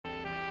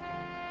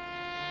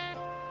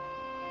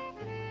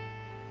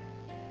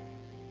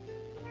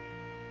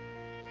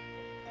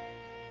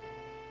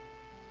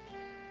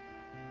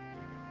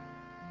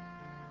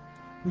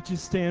Would you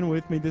stand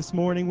with me this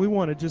morning? We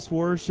want to just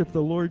worship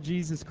the Lord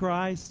Jesus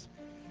Christ,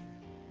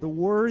 the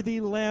worthy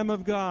Lamb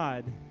of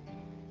God.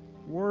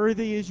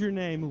 Worthy is your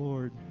name,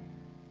 Lord.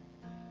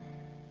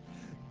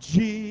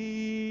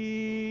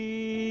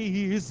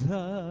 Jesus,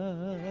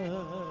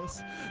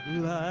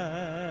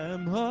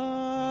 Lamb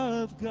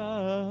of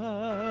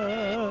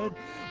God,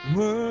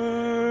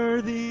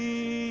 worthy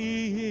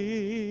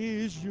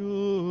is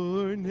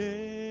your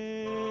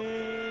name.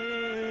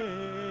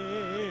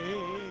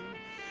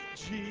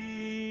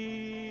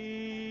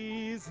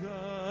 Jesus,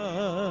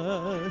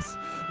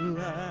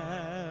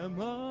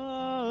 Lamb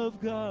of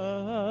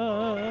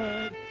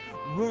God,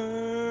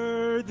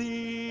 worthy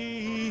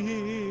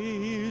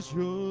is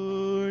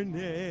your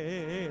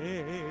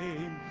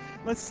name.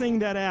 Let's sing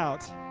that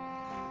out.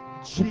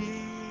 Jesus,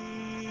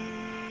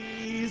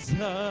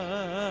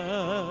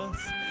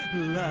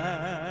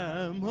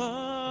 Lamb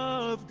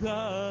of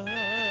God,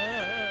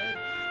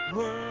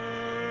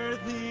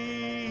 worthy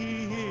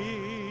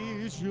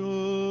is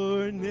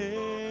your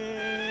name.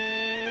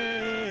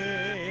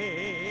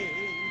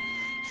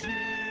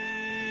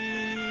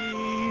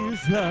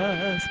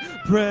 Jesus,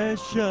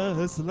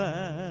 precious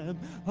Lamb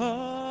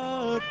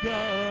of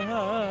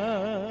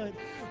God,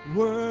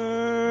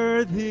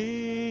 worthy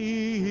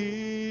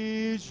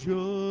is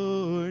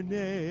your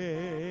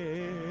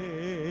name.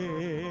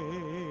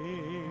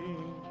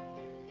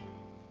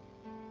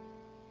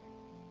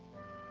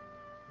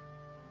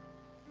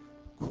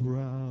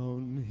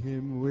 Crown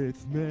him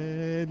with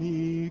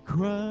many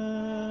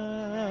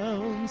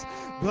crowns,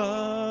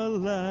 the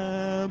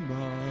Lamb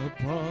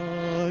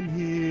upon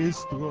his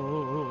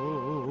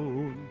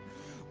throne.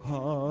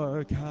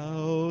 Hark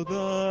how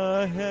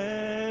the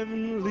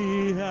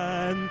heavenly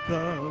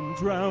anthem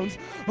drowns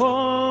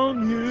all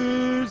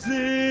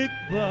music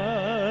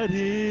but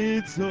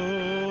its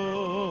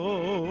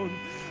own.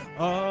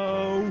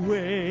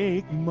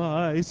 Awake,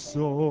 my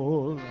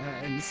soul,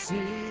 and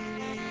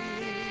sing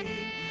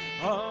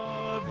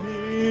of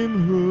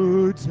him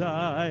who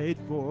died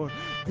for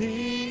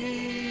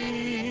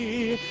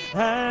thee,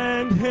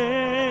 and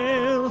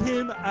hail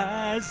him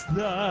as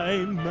thy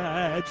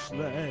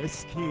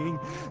matchless King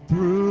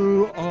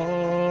through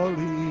all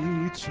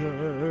eternity.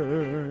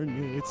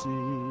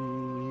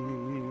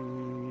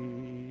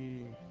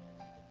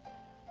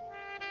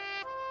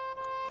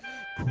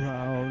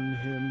 Crown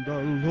him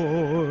the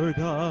Lord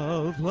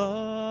of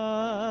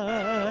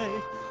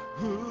life,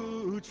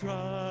 who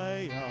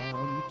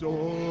triumphed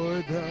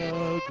o'er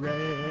the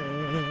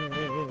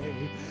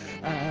grave,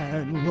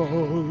 and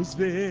rose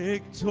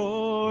victorious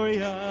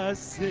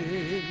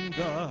in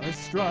the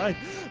strife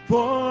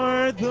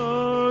for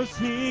those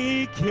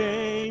he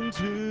came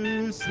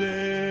to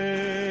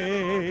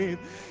save.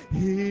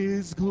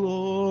 His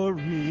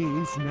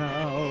glories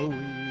now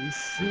we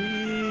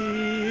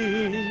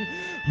sing,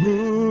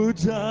 who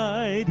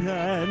died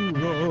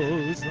and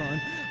rose on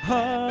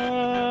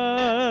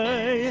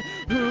high,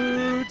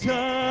 who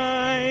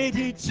died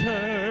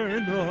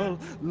eternal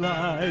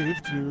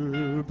life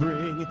to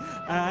bring,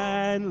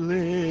 and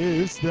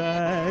lives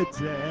that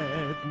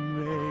death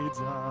may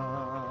die.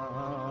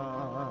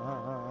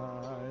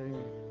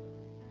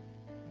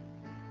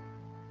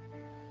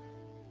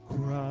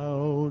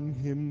 Crown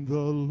him the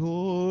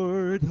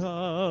Lord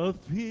of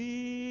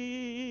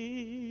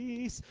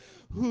peace,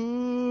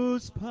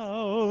 whose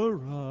power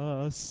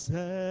a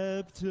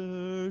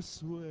scepter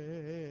sways.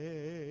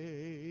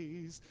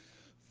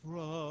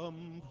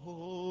 From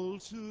pole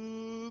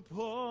to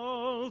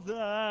pole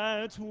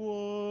that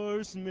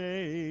wars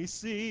may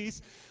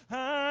cease,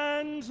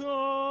 and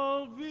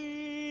all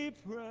be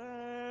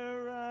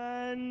prayer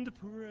and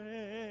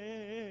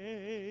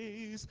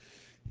praise.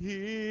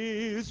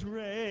 His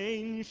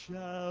reign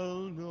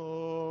shall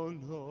know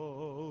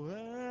no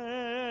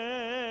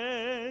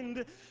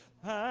end,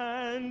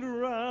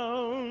 and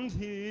round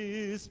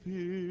his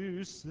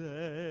pierced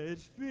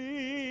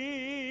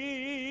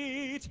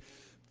feet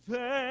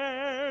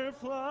fair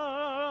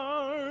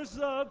flowers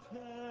of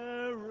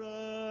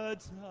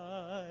paradise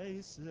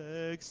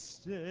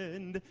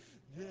extend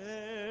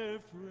their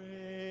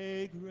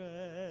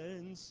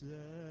fragrance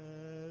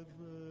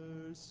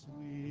ever sweet.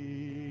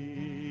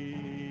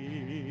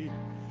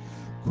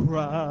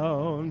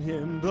 Crown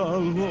him the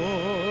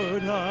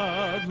Lord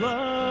of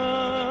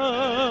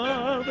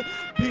love,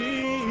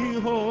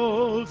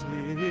 behold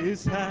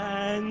his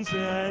hands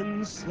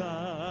and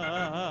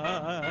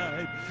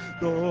side,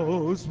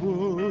 those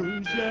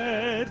wounds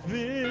yet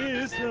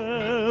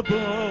visible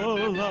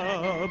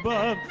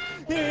above,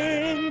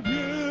 in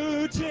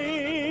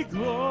beauty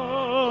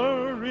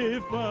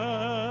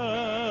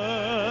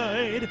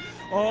glorified.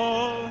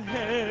 All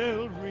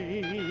hail,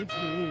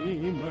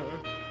 Redeemer,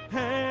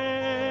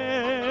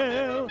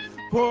 hail,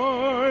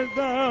 for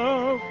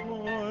thou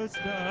hast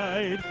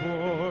died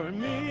for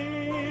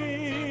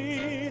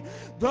me.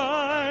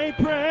 Thy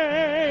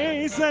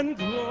praise and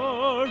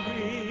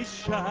glory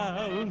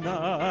shall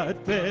not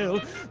fail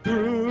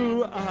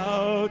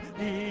throughout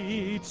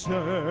eternity.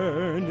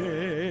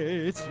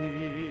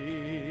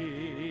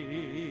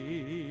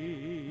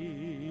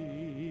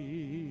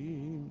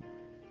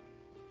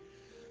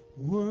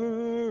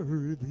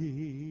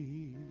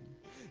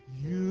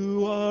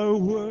 are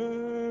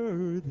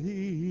worthy,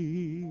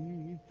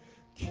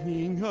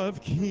 King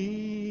of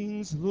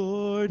kings,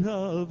 Lord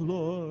of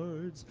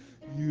lords.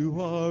 You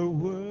are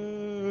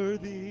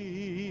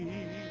worthy,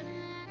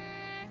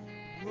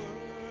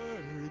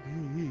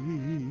 worthy.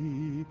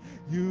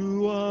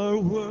 You are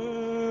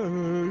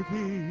worthy,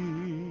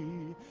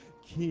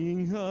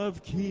 King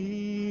of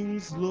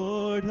kings,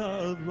 Lord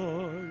of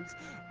lords.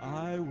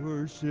 I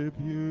worship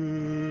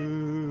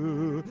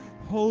you.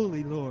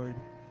 Holy Lord,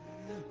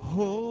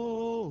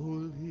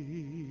 holy.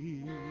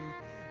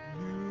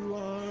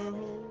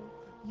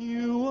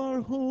 You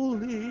are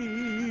holy,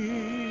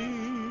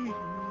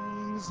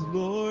 kings,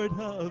 Lord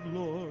of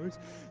lords.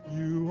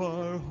 You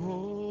are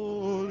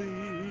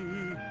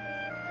holy,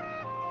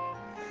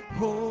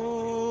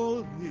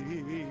 holy.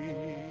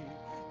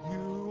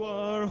 You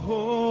are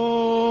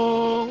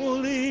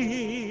holy,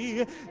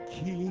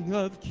 King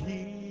of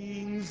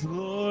kings,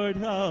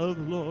 Lord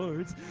of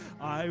lords.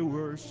 I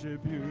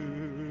worship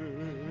you.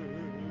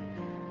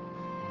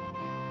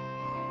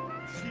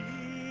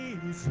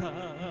 Jesus,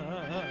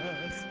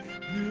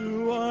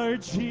 you are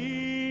Jesus,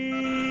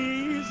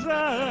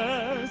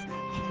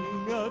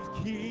 King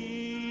of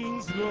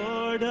kings,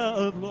 Lord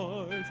of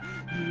lords.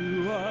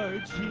 You are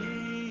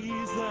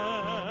Jesus,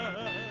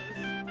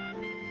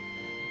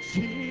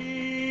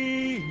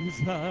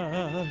 Jesus,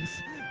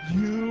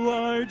 you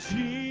are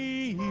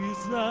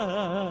Jesus,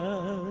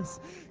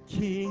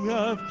 King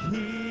of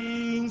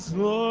kings,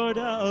 Lord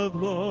of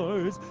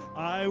lords.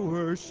 I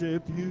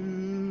worship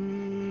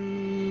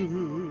you,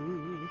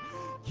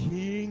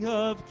 King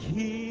of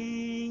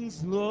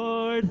kings,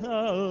 Lord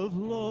of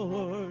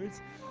lords.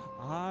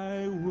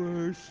 I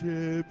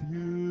worship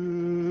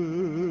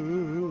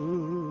you,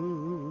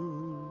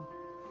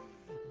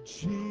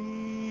 Jesus,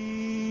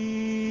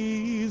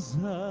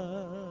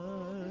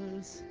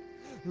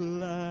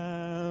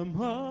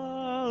 Lamb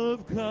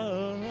of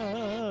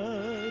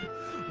God,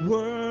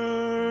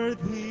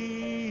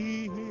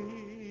 worthy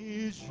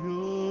is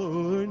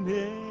your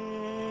name.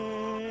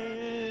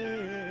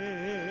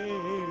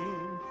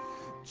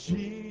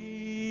 Jesus,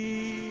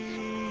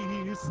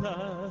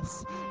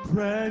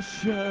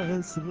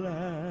 precious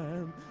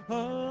Lamb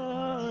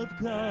of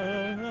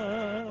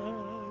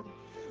God,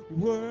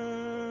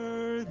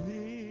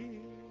 worthy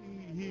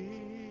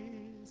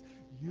is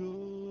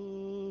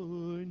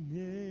your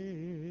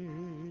name.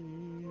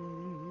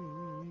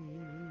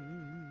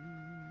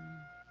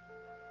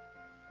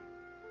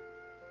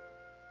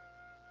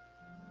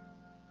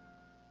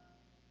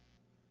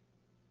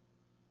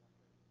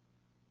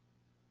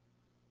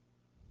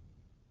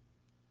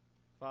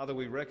 Father,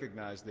 we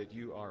recognize that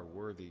you are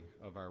worthy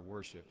of our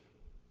worship.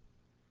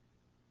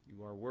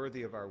 You are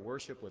worthy of our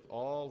worship with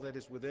all that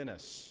is within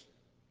us,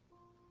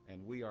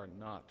 and we are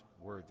not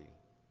worthy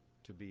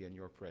to be in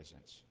your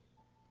presence.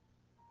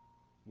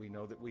 We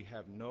know that we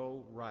have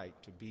no right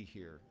to be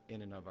here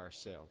in and of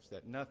ourselves,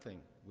 that nothing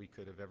we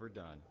could have ever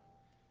done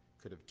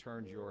could have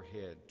turned your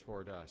head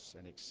toward us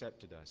and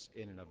accepted us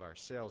in and of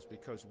ourselves,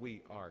 because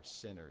we are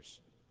sinners.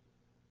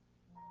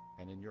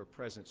 And in your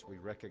presence we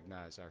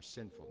recognize our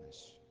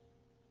sinfulness.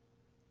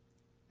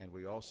 And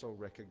we also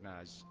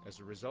recognize, as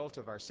a result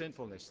of our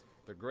sinfulness,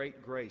 the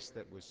great grace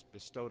that was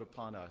bestowed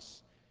upon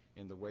us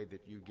in the way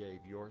that you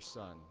gave your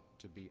Son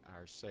to be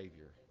our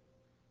Savior.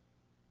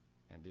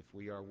 And if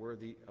we are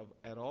worthy of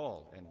at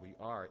all, and we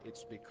are,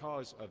 it's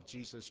because of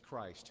Jesus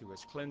Christ, who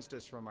has cleansed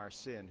us from our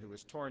sin, who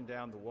has torn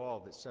down the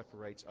wall that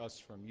separates us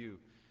from you.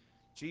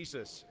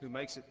 Jesus, who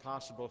makes it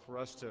possible for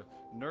us to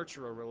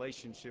nurture a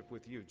relationship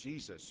with you.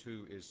 Jesus,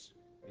 who is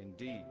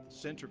indeed the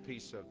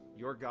centerpiece of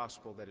your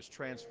gospel that has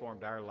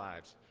transformed our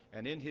lives.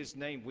 And in his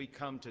name we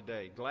come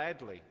today,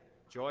 gladly,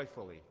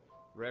 joyfully,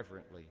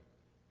 reverently,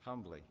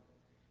 humbly,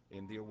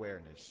 in the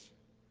awareness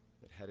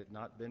that had it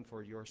not been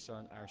for your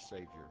Son, our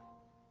Savior,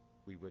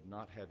 we would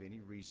not have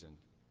any reason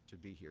to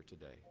be here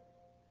today.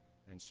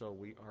 And so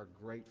we are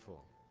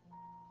grateful,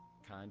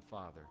 kind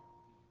Father,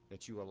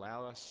 that you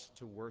allow us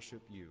to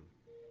worship you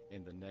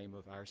in the name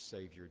of our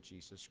Savior,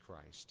 Jesus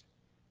Christ,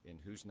 in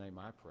whose name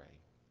I pray.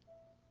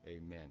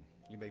 Amen.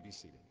 You may be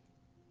seated.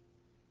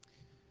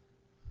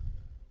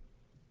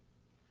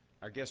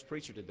 Our guest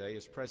preacher today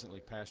is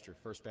presently pastor of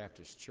First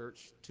Baptist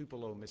Church,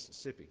 Tupelo,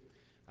 Mississippi.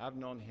 I've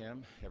known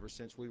him ever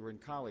since we were in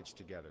college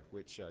together,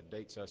 which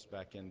dates us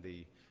back in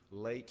the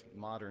late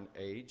modern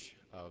age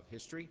of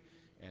history,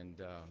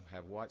 and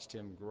have watched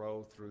him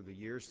grow through the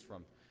years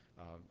from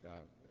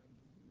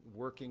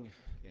working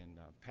in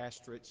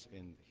pastorates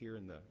here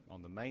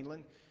on the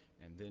mainland,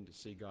 and then to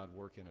see God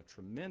work in a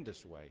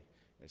tremendous way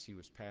as he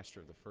was pastor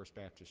of the First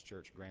Baptist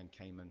Church, Grand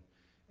Cayman.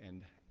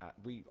 And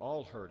we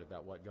all heard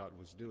about what God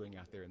was doing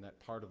out there in that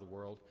part of the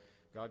world.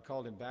 God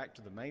called him back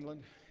to the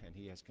mainland, and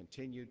he has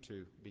continued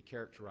to be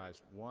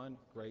characterized one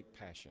great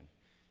passion,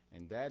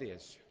 and that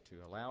is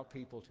to allow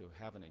people to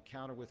have an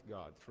encounter with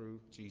God through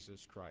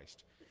Jesus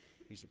Christ.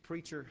 He's a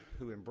preacher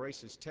who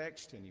embraces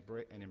text and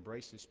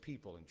embraces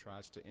people and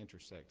tries to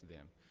intersect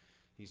them.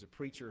 He's a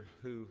preacher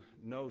who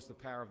knows the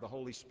power of the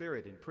Holy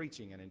Spirit in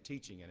preaching and in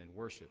teaching and in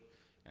worship.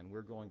 And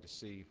we're going to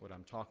see what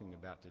I'm talking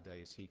about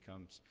today as he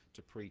comes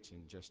to preach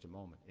in just a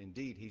moment.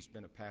 Indeed, he's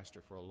been a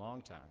pastor for a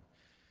long time.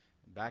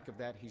 Back of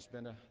that, he's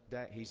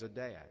a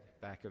dad.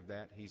 Back of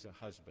that, he's a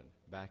husband.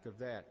 Back of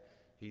that,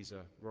 he's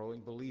a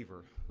growing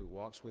believer who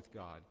walks with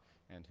God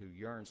and who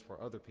yearns for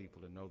other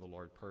people to know the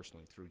Lord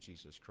personally through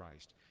Jesus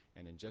Christ.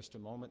 And in just a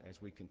moment,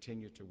 as we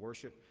continue to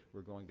worship,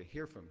 we're going to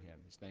hear from him.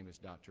 His name is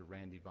Dr.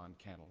 Randy Von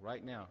Cannell.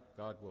 Right now,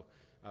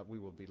 we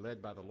will be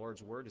led by the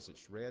Lord's Word as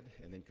it's read,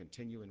 and then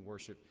continue in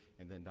worship,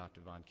 and then Dr.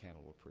 Von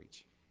Cannell will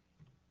preach.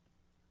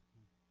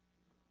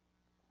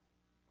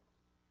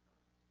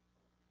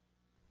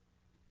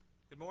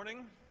 Good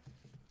morning.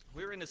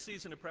 We're in a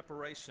season of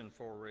preparation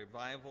for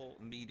revival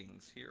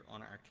meetings here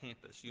on our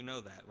campus. You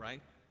know that,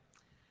 right?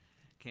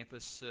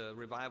 Campus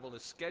revival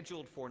is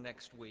scheduled for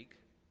next week.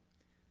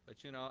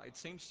 But you know, it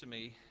seems to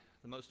me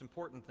the most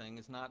important thing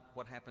is not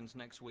what happens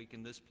next week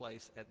in this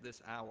place at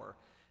this hour.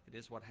 It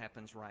is what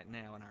happens right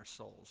now in our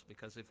souls.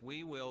 Because if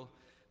we will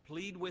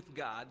plead with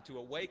God to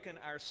awaken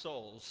our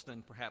souls,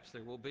 then perhaps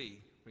there will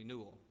be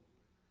renewal,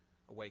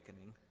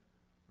 awakening,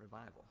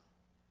 revival.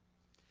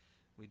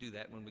 We do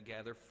that when we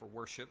gather for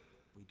worship.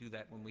 We do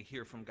that when we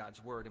hear from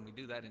God's Word, and we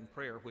do that in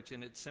prayer, which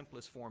in its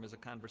simplest form is a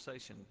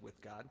conversation with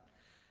God.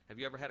 Have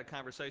you ever had a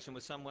conversation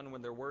with someone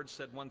when their words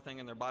said one thing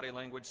and their body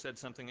language said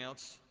something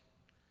else?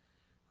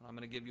 Well, I'm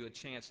going to give you a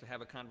chance to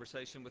have a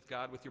conversation with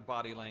God with your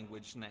body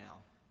language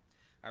now.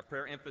 Our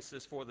prayer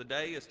emphasis for the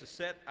day is to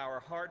set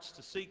our hearts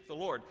to seek the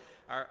Lord.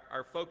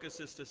 Our focus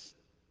is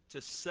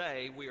to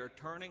say we are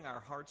turning our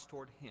hearts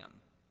toward Him.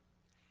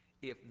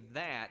 If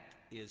that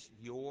is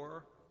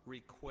your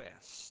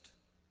request,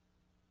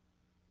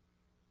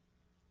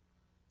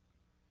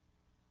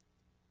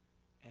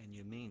 and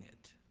you mean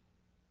it,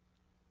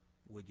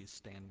 would you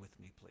stand with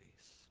me, please?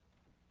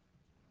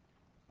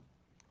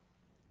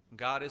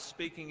 God is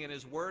speaking in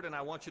His Word, and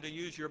I want you to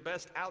use your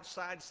best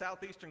outside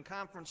Southeastern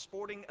Conference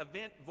sporting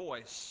event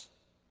voice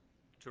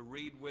to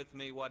read with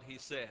me what He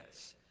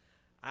says.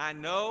 I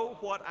know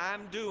what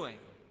I'm doing.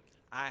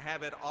 I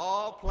have it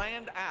all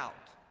planned out.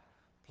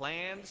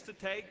 Plans to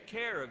take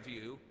care of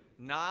you,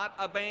 not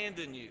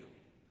abandon you.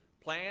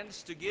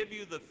 Plans to give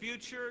you the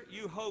future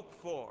you hope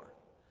for.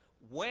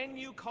 When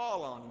you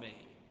call on me,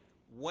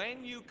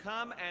 when you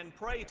come and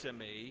pray to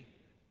me,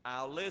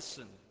 I'll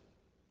listen.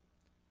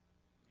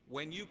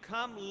 When you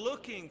come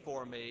looking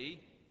for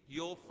me,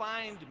 you'll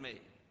find me.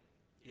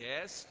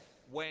 Yes,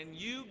 when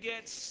you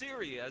get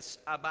serious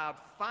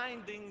about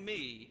finding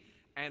me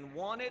and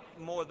want it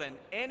more than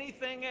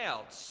anything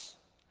else,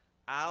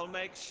 I'll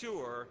make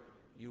sure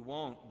you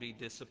won't be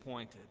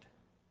disappointed.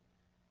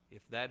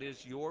 If that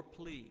is your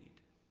plea,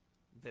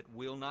 that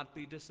will not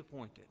be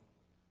disappointed,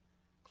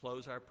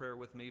 close our prayer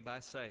with me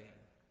by saying,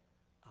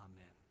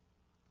 Amen.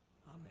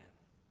 Amen.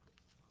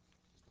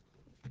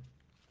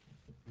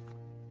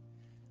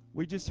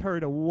 We just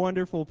heard a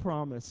wonderful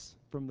promise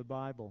from the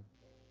Bible.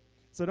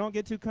 So don't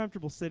get too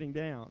comfortable sitting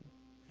down,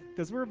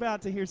 because we're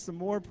about to hear some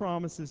more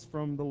promises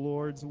from the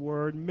Lord's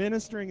Word,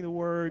 ministering the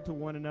Word to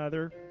one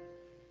another,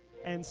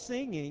 and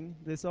singing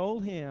this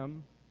old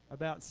hymn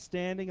about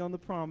standing on the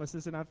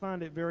promises. And I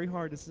find it very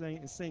hard to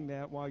sing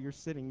that while you're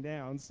sitting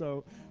down.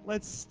 So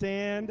let's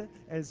stand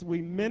as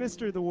we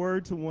minister the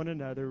Word to one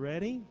another.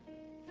 Ready?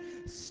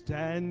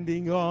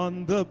 Standing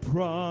on the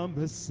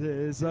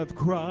promises of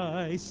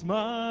Christ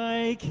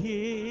my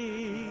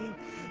King,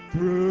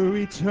 through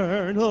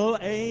eternal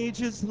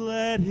ages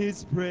let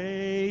His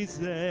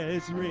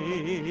praises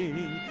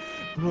ring.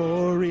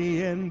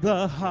 Glory in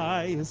the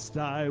highest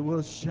I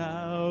will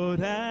shout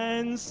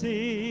and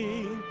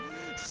sing,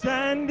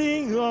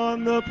 standing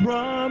on the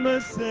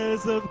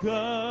promises of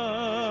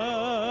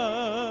God.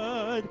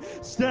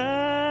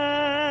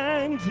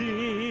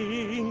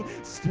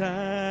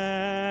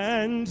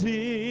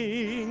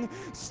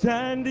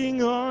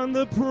 Standing on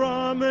the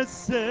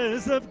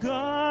promises of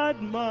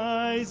God,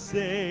 my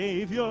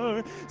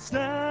Savior.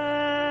 Standing.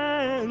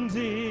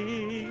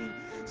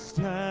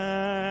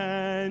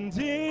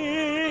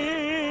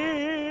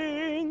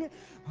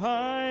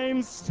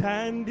 I'm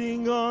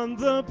standing on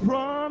the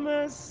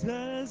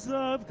promises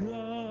of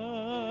God.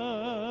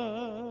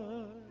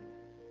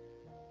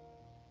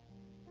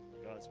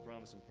 God's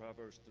promise in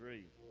Proverbs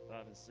 3,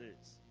 5, and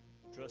 6.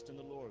 Trust in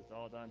the Lord with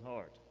all thine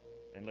heart,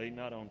 and lean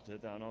not unto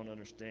thine own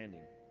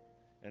understanding.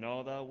 In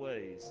all thy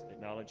ways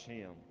acknowledge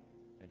Him,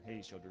 and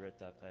He shall direct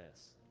thy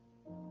paths.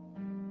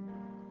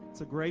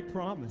 It's a great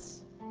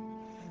promise.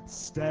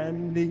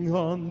 Standing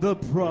on the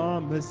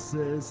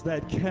promises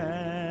that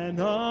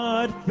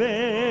cannot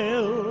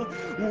fail,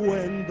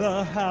 when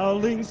the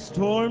howling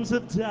storms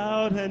of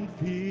doubt and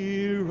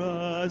fear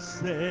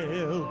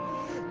assail,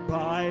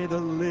 by the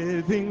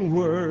living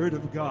word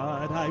of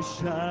God I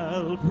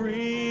shall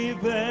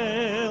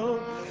prevail.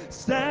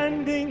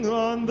 Standing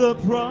on the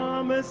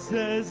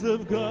promises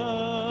of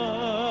God.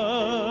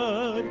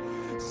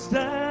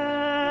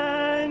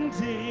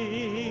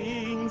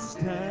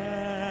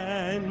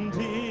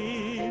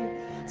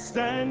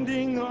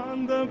 Standing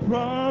on the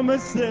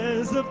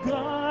promises of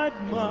God,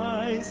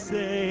 my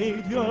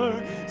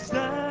Savior.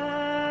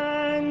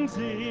 Standing.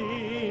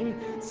 standing,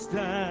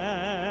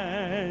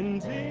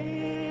 standing.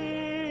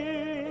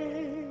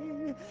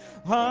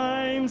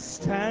 I'm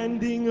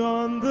standing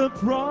on the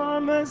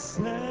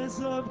promises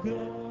of God.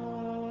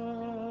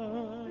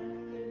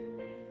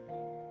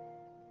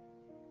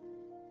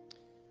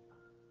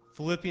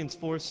 Philippians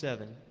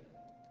 4:7.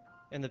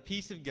 And the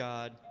peace of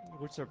God,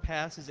 which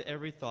surpasses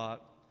every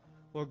thought,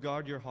 will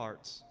guard your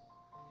hearts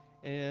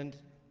and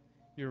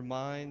your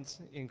minds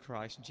in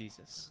Christ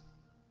Jesus.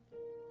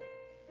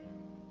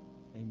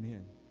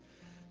 Amen.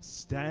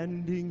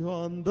 Standing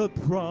on the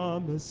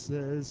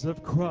promises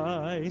of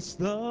Christ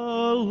the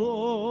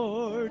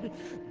Lord,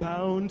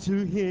 bound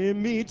to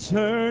him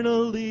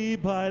eternally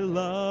by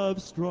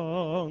love's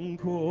strong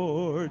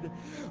cord,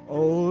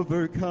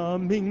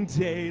 overcoming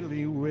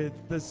daily with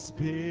the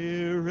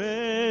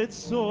Spirit's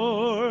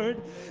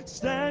sword,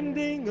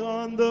 standing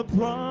on the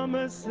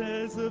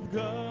promises of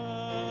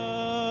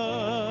God,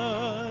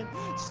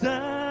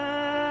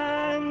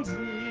 standing,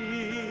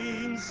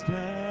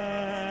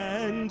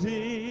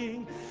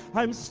 standing.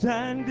 I'm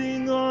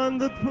standing on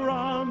the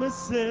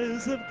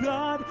promises of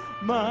God,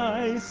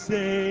 my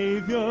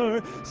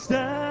Savior,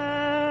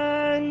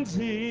 standing,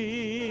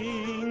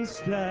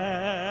 standing.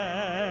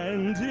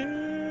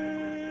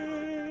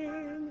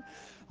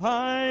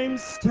 I'm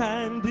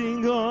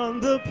standing on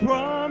the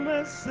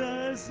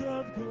promises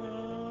of God.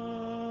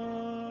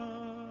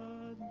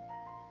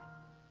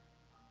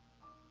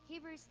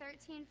 Hebrews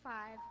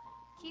 13:5.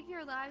 Keep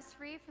your lives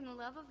free from the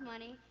love of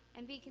money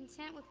and be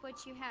content with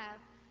what you have,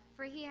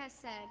 for he has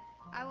said,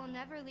 I will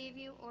never leave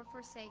you or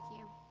forsake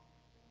you.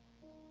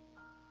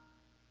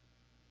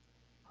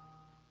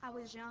 I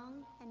was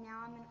young, and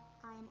now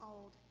I am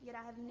old, yet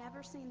I have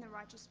never seen the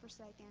righteous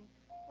forsaken,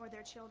 or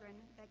their children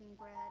begging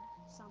bread.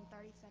 Psalm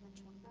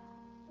 37:25.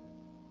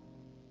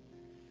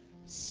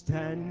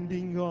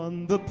 Standing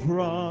on the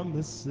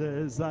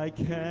promises, I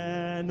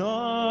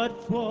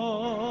cannot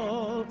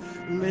fall,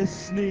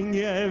 listening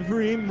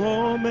every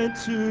moment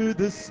to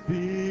the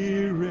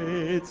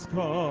Spirit's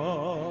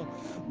call,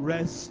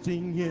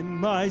 resting in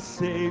my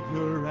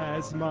Savior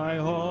as my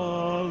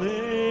all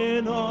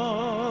in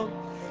all,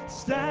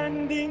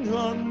 standing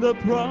on the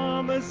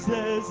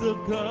promises of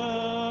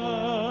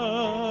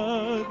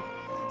God,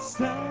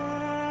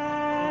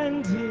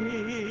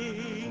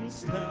 standing,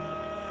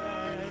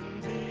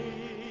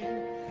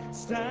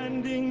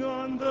 standing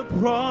on the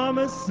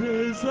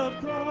promises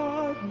of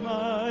God,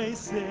 my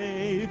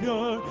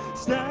Savior,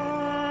 standing,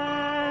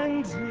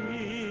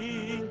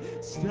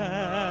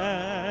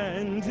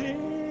 standing.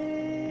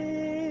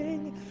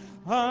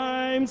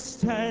 I'm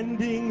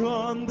standing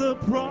on the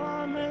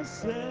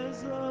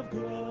promises of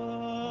God.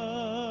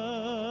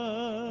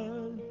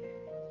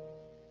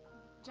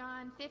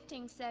 John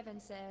 15:7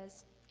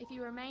 says, If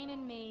you remain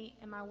in me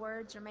and my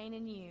words remain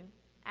in you,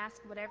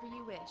 ask whatever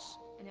you wish,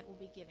 and it will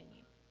be given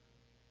you.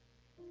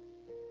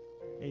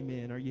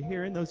 Amen. Are you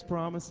hearing those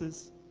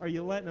promises? Are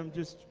you letting them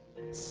just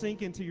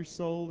sink into your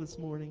soul this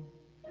morning?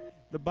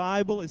 The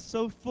Bible is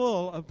so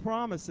full of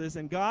promises,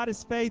 and God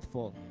is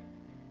faithful.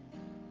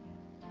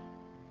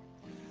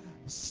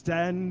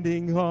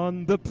 Standing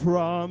on the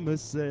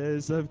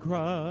promises of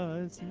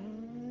Christ.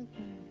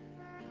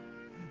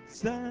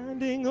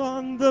 Standing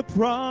on the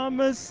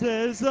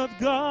promises of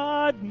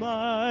God,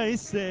 my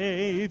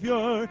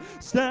Savior,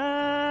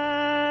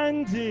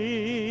 standing,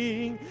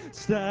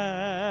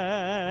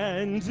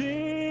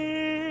 standing.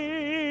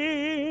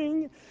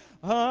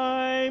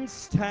 I'm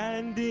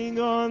standing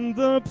on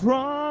the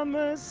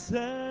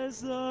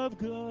promises of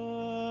God.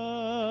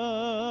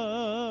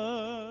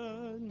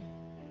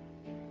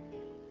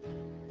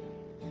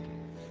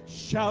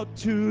 Shout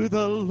to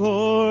the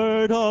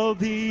Lord, all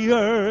the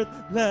earth,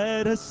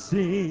 let us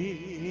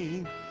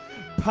sing.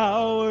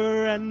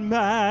 Power and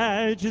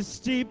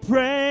majesty,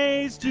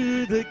 praise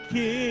to the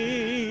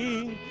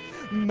King.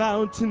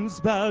 Mountains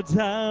bow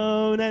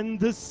down and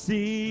the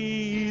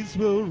seas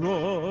will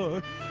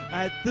roar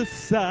at the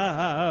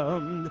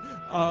sound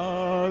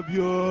of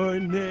your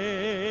name.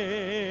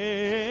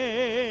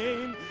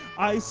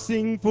 I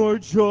sing for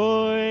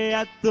joy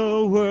at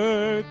the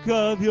work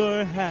of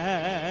your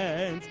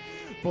hands.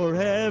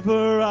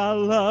 Forever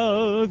I'll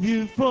love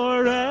you,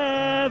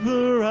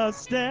 forever I'll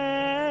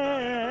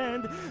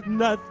stand.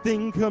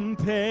 Nothing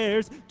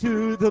compares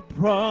to the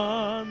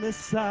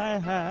promise I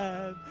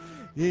have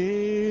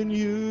in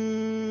you.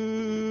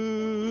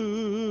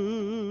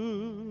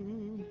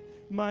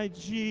 My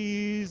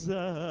Jesus,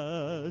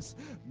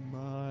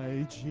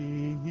 my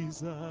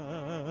Jesus,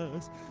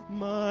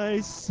 my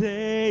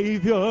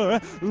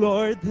Savior,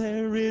 Lord,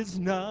 there is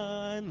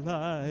none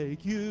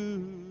like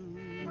you.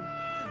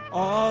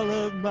 All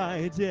of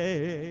my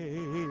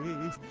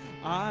days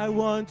I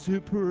want to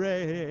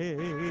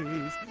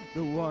praise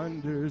the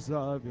wonders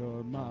of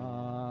your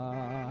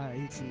mighty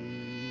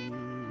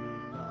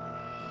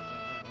love.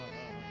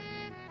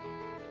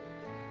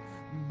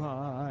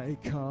 My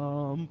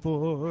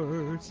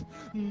comfort,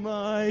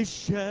 my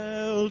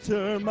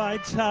shelter, my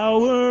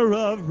tower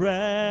of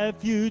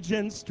refuge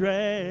and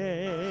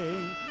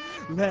strength,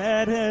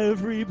 Let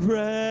every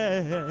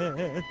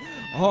breath,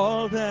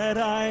 all that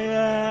I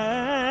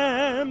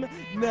am,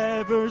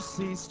 never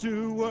cease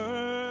to worship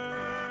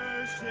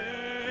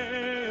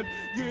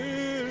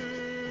you.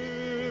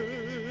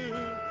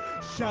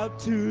 Shout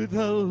to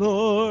the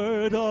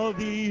Lord, all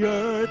the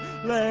earth,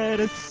 let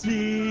us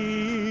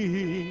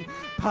sing.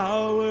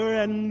 Power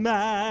and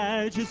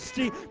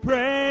majesty,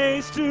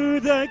 praise to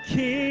the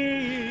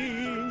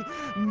King.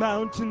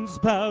 Mountains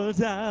bow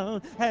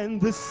down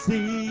and the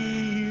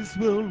seas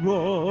will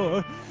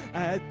roar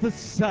at the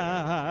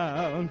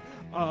sound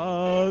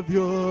of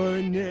your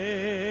name.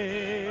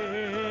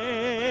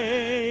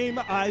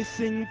 I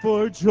sing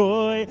for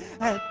joy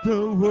at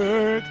the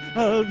work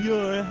of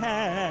your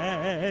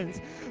hands.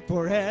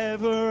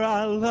 Forever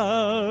I'll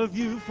love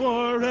you,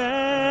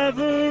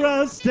 forever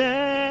I'll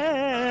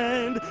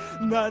stand.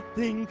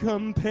 Nothing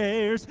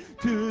compares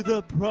to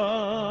the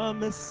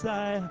promise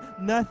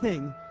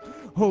nothing.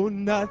 Oh,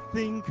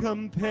 nothing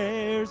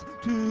compares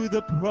to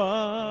the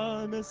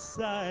promise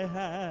I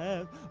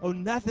have. Oh,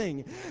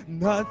 nothing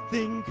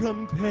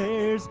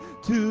compares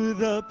to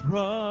the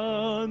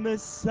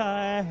promise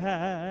I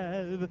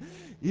have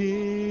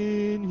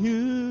in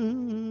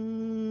you.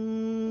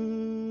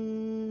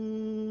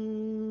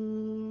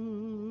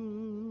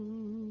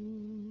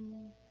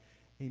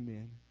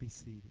 Amen. Be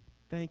seated.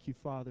 Thank you,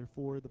 Father,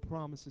 for the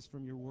promises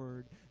from your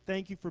word.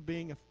 Thank you for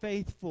being a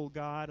faithful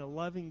God, a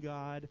loving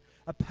God,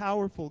 a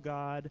powerful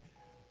God.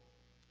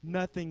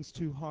 Nothing's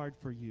too hard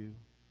for you.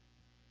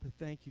 But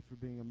thank you for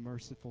being a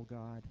merciful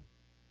God.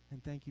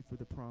 And thank you for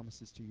the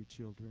promises to your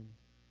children.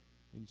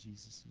 In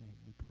Jesus' name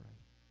we pray.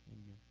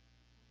 Amen.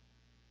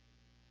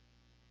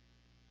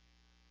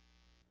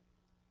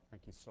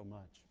 Thank you so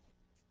much.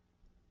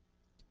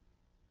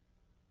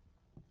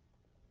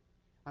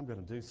 I'm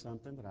going to do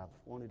something that I've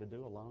wanted to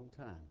do a long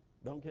time.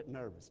 Don't get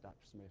nervous, Dr.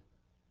 Smith.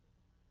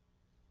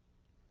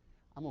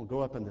 I'm going to go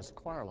up in this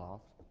choir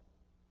loft.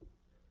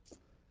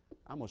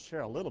 I'm going to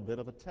share a little bit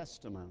of a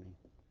testimony.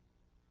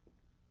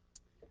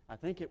 I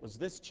think it was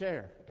this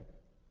chair.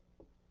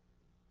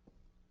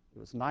 It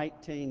was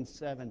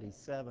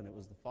 1977. It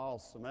was the fall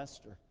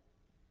semester.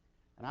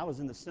 And I was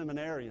in the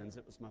seminarians.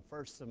 It was my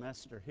first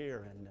semester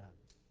here. And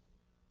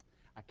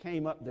I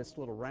came up this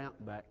little ramp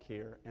back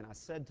here, and I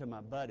said to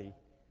my buddy,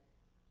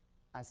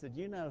 I said,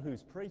 you know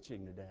who's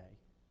preaching today?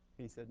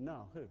 He said,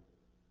 no, who? I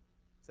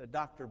said,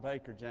 Dr.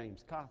 Baker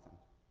James Coffin.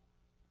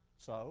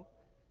 So?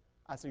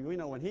 I said, you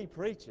know, when he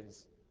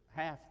preaches,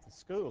 half the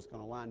school's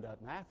going to wind up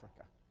in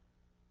Africa.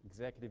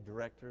 Executive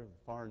director of the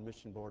Foreign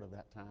Mission Board of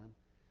that time.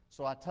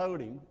 So I told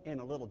him in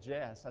a little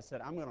jest, I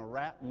said, I'm going to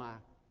wrap my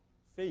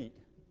feet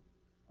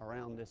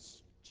around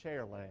this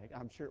chair leg.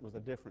 I'm sure it was a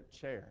different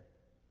chair.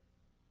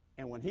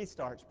 And when he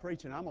starts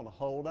preaching, I'm going to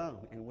hold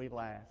on. And we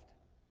laughed.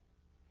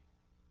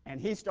 And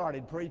he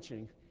started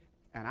preaching,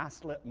 and I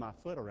slipped my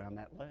foot around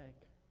that leg.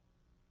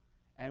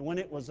 And when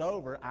it was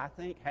over, I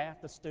think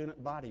half the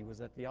student body was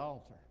at the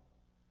altar.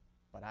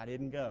 But I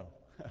didn't go.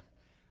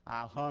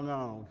 I hung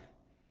on.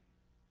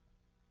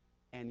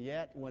 And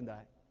yet, when the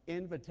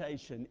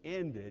invitation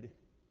ended,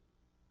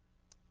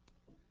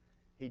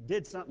 he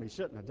did something he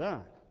shouldn't have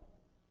done.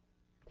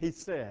 He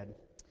said,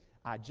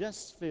 I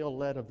just feel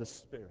led of the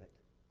Spirit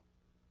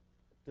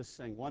to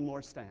sing one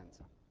more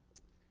stanza.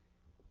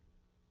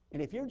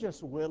 And if you're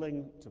just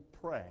willing to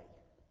pray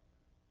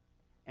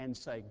and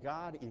say,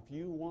 God, if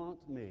you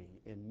want me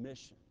in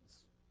missions,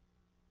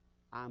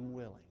 I'm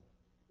willing.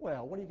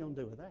 Well, what are you going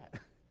to do with that?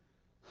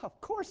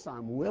 Of course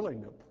I'm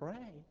willing to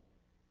pray.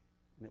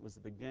 And it was the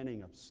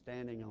beginning of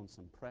standing on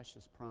some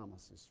precious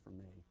promises for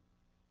me.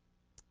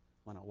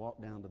 When I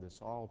walked down to this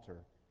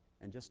altar,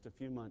 and just a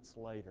few months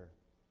later,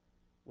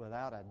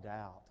 without a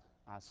doubt,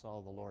 I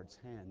saw the Lord's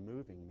hand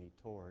moving me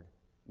toward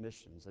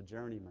missions, a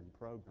journeyman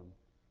program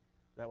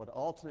that would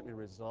ultimately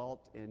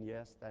result in,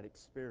 yes, that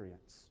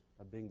experience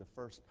of being the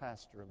first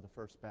pastor of the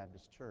First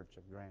Baptist Church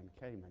of Grand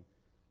Cayman.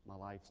 My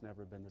life's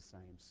never been the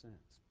same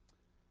since.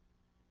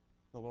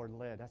 The Lord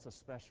led. That's a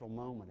special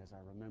moment as I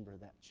remember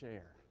that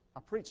chair.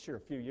 I preached here a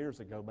few years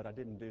ago, but I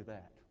didn't do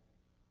that.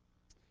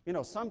 You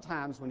know,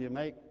 sometimes when you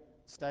make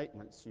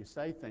statements, you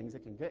say things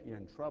that can get you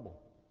in trouble.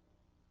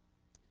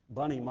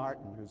 Bunny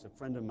Martin, who's a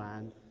friend of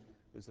mine,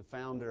 who's the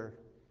founder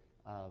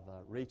of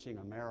Reaching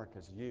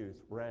America's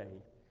Youth, Ray,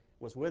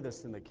 was with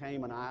us in the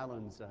Cayman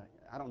Islands.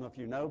 I don't know if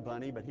you know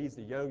Bunny, but he's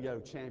the yo-yo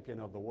champion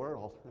of the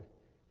world.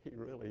 He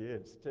really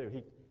is,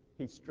 too.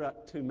 He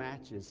struck 2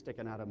 matches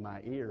sticking out of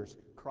my ears,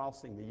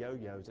 crossing the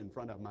yo-yos in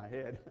front of my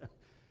head.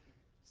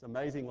 It's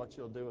amazing what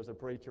you'll do as a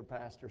preacher,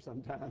 pastor,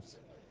 sometimes.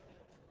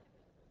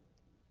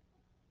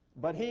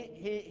 But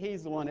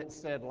he's the one that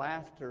said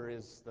laughter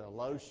is the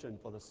lotion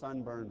for the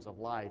sunburns of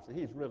life. And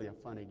he's really a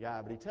funny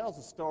guy. But he tells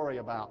a story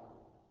about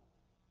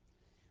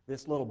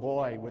this little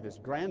boy with his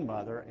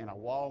grandmother in a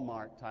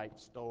Walmart-type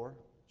store,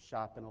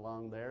 shopping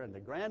along there. And the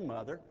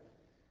grandmother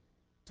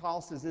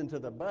tosses into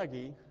the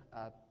buggy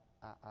a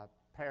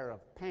pair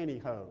of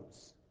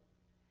pantyhose.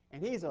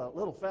 And he's a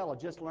little fellow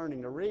just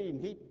learning to read, and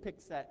he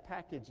picks that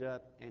package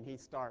up, and he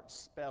starts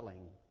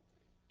spelling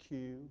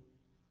Q-U-E.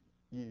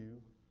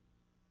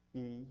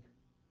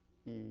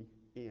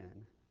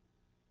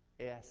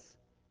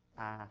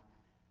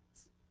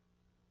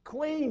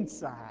 Queen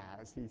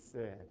size, he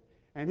said.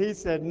 And he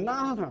said,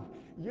 Nana,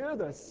 you're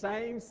the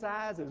same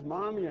size as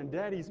Mommy and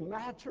Daddy's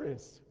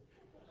mattress.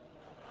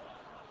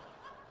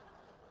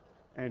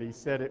 And he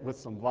said it with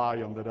some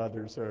volume that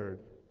others heard.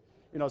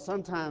 You know,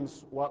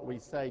 sometimes what we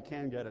say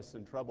can get us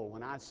in trouble.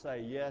 When I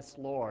say, yes,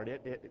 Lord,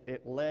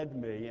 it led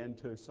me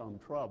into some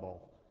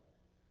trouble.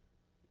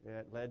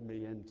 It led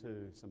me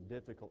into some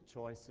difficult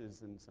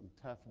choices and some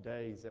tough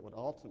days that would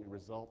ultimately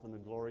result in the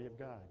glory of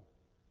God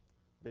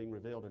being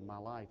revealed in my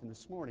life. And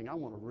this morning I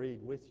want to read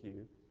with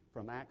you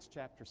from Acts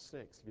chapter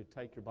 6, if you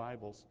take your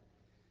Bibles.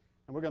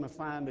 And we're going to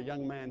find a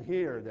young man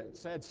here that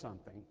said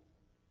something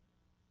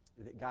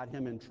that got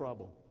him in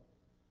trouble.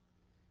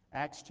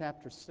 Acts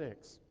chapter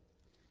 6.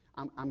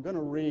 I'm going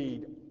to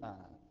read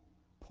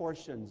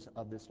portions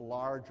of this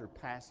larger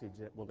passage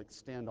that will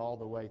extend all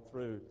the way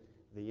through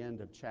the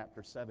end of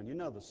chapter 7. You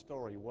know the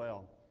story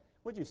well.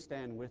 Would you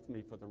stand with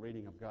me for the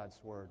reading of God's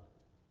Word?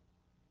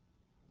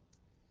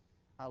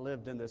 I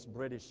lived in this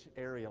British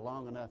area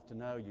long enough to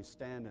know you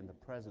stand in the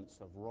presence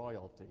of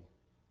royalty.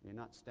 You're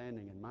not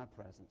standing in my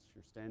presence.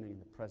 You're standing in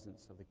the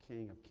presence of the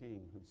King of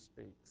Kings who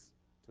speaks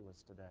to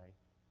us today.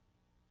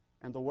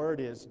 And the Word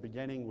is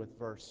beginning with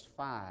verse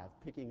 5,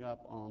 picking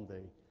up on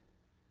the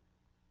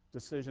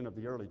decision of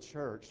the early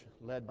church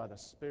led by the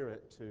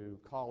Spirit to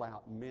call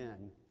out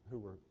men who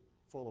were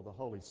full of the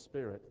Holy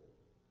Spirit.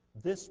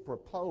 This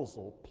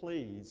proposal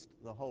pleased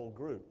the whole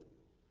group.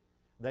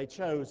 They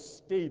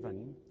chose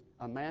Stephen,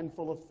 a man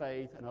full of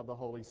faith and of the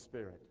Holy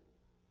Spirit.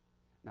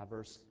 Now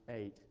verse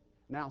 8.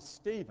 Now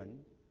Stephen,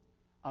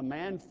 a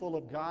man full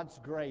of God's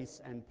grace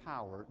and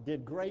power,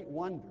 did great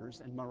wonders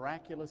and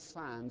miraculous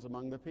signs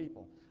among the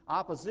people.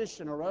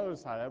 Opposition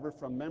arose, however,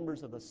 from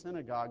members of the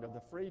synagogue of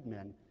the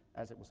freedmen,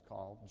 as it was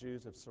called,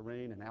 Jews of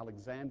Cyrene and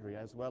Alexandria,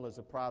 as well as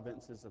the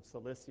provinces of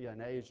Cilicia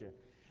and Asia.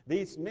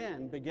 These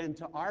men began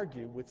to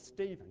argue with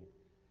Stephen,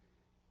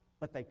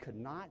 but they could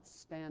not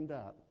stand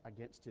up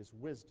against his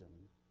wisdom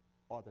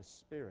or the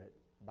Spirit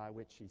by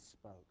which he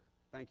spoke.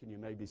 Thank you. You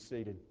may be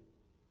seated.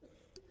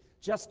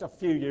 Just a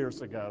few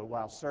years ago,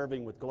 while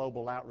serving with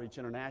Global Outreach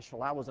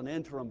International, I was an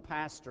interim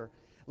pastor,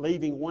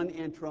 leaving one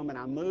interim, and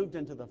I moved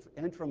into the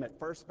interim at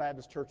First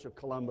Baptist Church of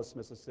Columbus,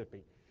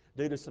 Mississippi.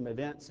 Due to some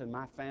events in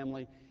my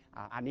family,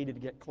 I needed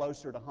to get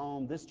closer to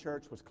home. This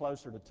church was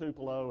closer to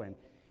Tupelo,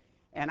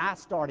 and I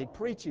started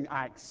preaching.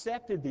 I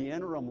accepted the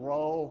interim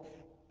role,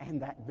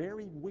 and that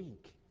very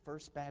week,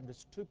 First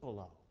Baptist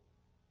Tupelo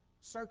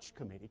Search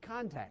Committee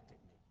contacted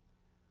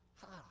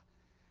me.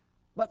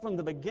 But from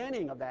the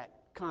beginning of that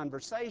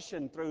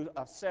conversation through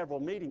several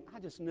meetings,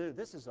 I just knew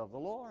this is of the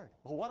Lord.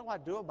 Well, what do I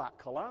do about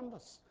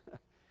Columbus?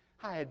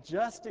 I had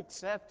just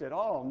accepted.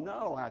 Oh,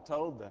 no, I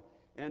told the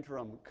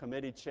interim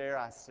committee chair,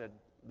 I said,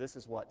 this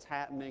is what's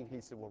happening. He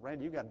said, well,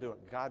 Randy, you've got to do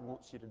what God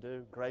wants you to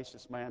do.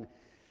 Gracious man.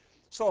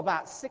 So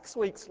about 6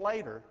 weeks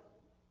later,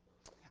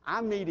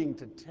 I'm needing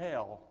to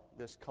tell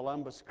this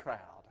Columbus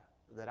crowd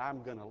that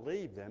I'm going to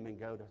leave them and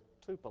go to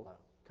Tupelo.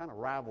 Kind of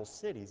rival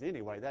cities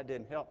anyway. That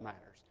didn't help matters.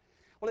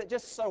 Well, it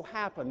just so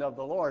happened of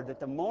the Lord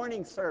that the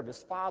morning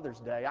service, Father's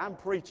Day, I'm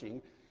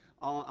preaching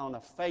on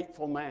a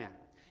faithful man.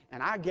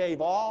 And I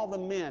gave all the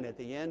men at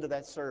the end of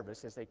that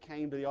service, as they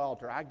came to the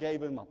altar, I gave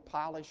them a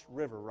polished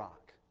river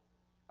rock,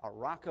 a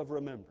rock of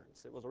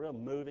remembrance. It was a real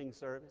moving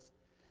service.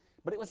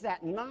 But it was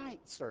that night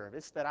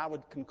service that I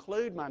would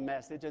conclude my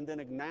message and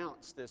then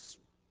announce this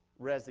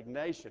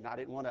resignation. I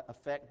didn't want to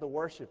affect the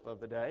worship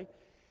of the day.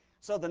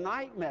 So the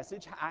night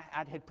message, I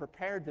had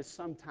prepared this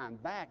some time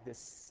back, this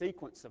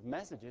sequence of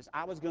messages.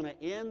 I was going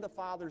to end the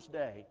Father's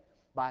Day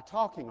by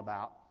talking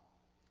about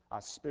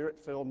a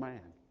Spirit-filled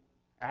man.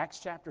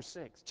 Acts chapter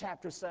 6,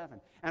 chapter 7.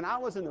 And I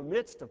was in the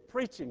midst of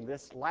preaching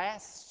this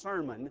last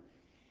sermon,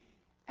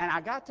 and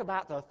I got to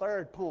about the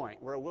third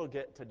point where we'll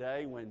get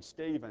today when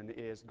Stephen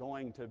is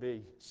going to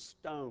be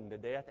stoned to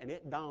death, and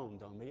it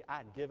dawned on me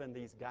I'd given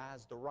these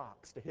guys the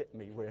rocks to hit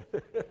me with.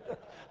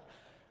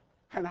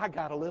 And I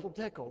got a little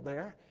tickled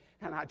there,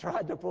 and I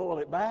tried to pull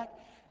it back.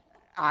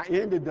 I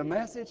ended the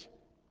message,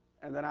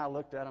 and then I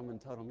looked at them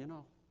and told them, you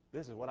know,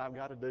 this is what I've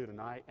got to do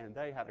tonight. And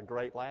they had a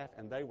great laugh,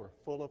 and they were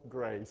full of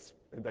grace,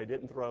 and they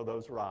didn't throw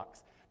those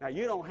rocks. Now,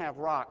 you don't have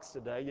rocks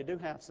today. You do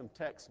have some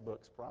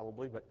textbooks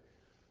probably, but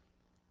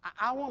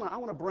I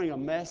want to bring a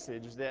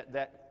message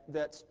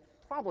that's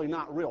probably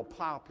not real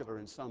popular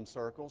in some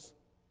circles,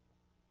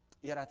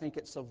 yet I think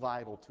it's so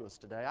vital to us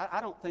today.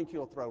 I don't think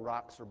you'll throw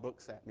rocks or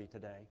books at me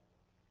today.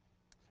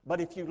 But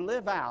if you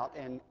live out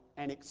and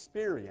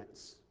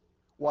experience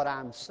what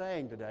I'm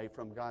saying today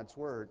from God's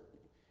Word,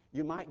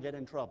 you might get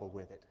in trouble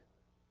with it,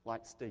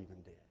 like Stephen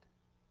did.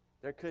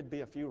 There could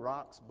be a few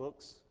rocks,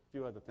 books, a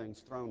few other things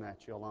thrown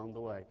at you along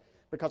the way.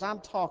 Because I'm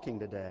talking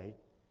today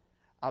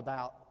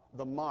about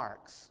the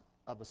marks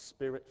of a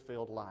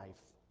Spirit-filled life.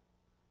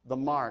 The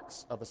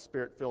marks of a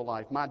Spirit-filled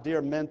life. My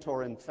dear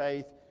mentor in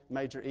faith,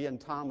 Major Ian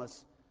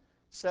Thomas,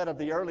 said of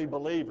the early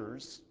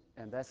believers,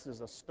 and this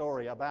is a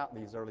story about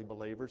these early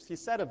believers, he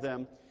said of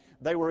them,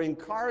 they were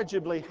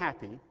incorrigibly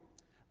happy,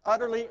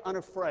 utterly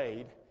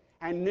unafraid,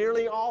 and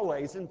nearly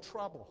always in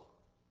trouble.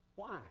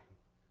 Why?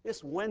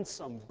 This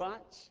winsome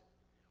bunch,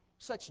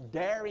 such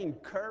daring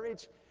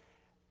courage,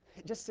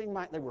 it just seemed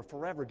like they were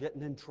forever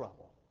getting in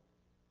trouble.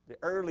 The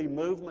early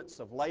movements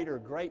of later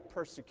great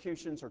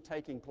persecutions are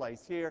taking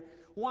place here.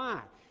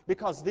 Why?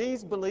 Because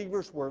these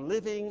believers were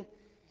living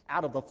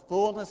out of the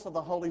fullness of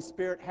the Holy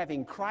Spirit,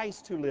 having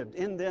Christ who lived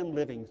in them,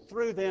 living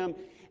through them.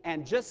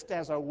 And just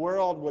as a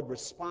world would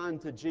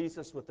respond to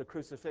Jesus with the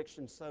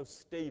crucifixion, so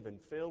Stephen,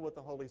 filled with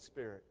the Holy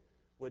Spirit,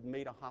 would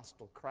meet a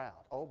hostile crowd.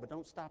 Oh, but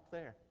don't stop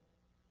there.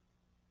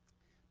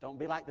 Don't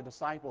be like the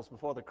disciples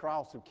before the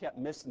cross who kept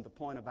missing the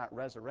point about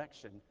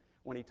resurrection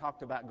when he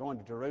talked about going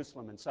to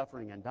Jerusalem and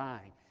suffering and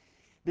dying.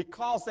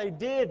 Because they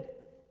did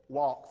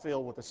walk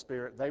filled with the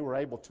Spirit, they were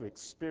able to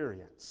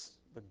experience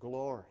the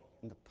glory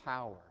and the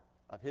power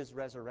of his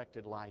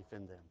resurrected life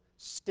in them.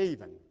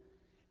 Stephen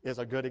is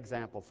a good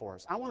example for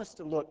us. I want us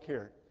to look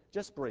here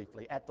just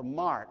briefly at the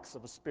marks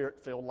of a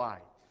Spirit-filled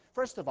life.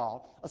 First of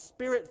all, a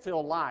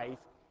Spirit-filled life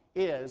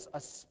is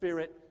a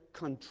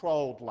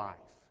Spirit-controlled life.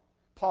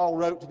 Paul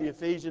wrote to the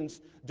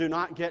Ephesians, "Do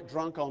not get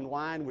drunk on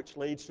wine, which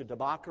leads to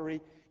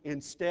debauchery.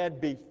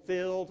 Instead, be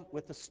filled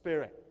with the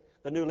Spirit."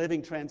 The New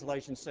Living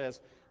Translation says,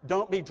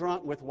 "Don't be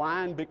drunk with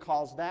wine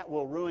because that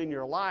will ruin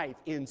your life.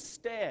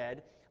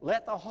 Instead,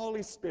 let the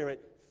Holy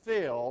Spirit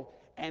fill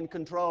and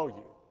control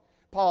you."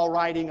 Paul,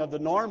 writing of the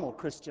normal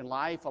Christian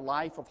life, a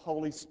life of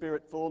Holy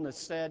Spirit fullness,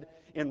 said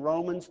in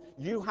Romans,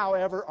 "You,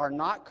 however, are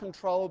not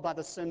controlled by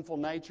the sinful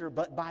nature,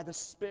 but by the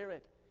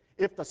Spirit,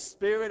 if the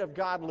Spirit of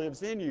God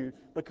lives in you,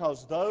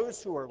 because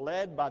those who are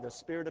led by the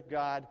Spirit of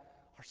God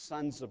are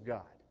sons of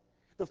God."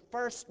 The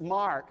first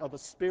mark of a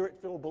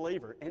Spirit-filled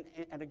believer,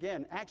 and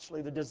again,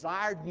 actually the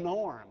desired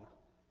norm,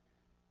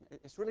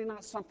 it's really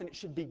not something that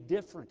should be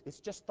different. It's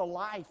just the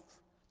life,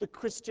 the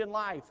Christian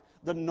life.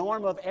 The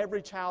norm of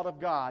every child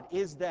of God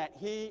is that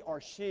he or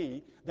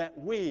she, that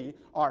we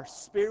are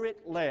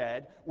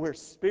Spirit-led, we're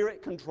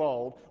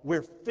Spirit-controlled,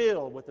 we're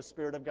filled with the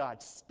Spirit of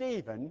God.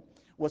 Stephen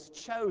was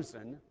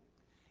chosen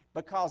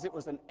because it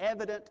was an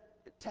evident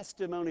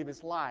testimony of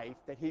his life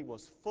that he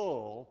was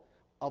full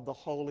of the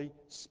Holy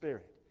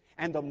Spirit.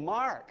 And the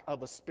mark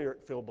of a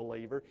Spirit-filled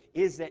believer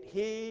is that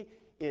he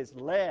is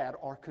led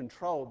or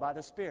controlled by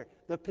the Spirit.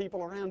 The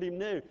people around him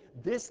knew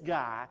this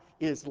guy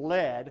is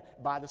led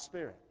by the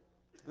Spirit.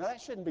 Now,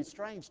 that shouldn't be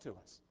strange to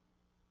us.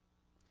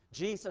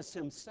 Jesus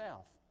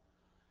himself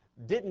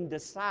didn't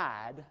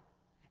decide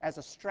as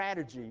a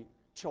strategy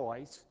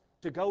choice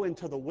to go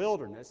into the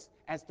wilderness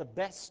as the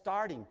best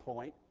starting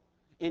point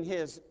in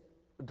his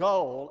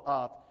goal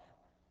of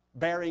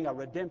bearing a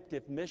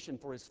redemptive mission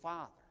for his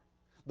Father.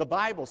 The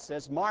Bible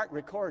says, Mark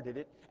recorded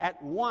it,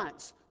 at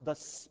once the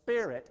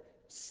Spirit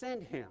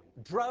sent him,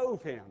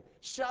 drove him,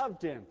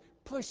 shoved him,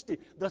 pushed him.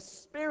 The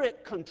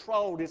Spirit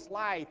controlled his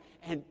life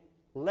and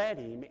led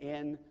him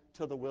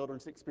into the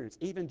wilderness experience.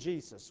 Even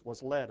Jesus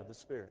was led of the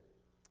Spirit.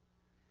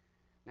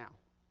 Now,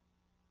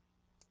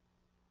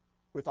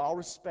 with all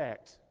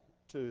respect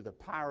to the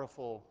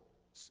powerful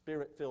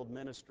Spirit-filled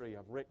ministry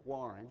of Rick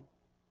Warren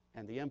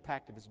and the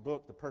impact of his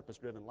book, The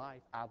Purpose-Driven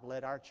Life, I've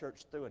led our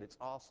church through it. It's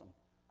awesome.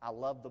 I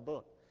love the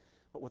book.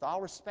 But with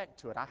all respect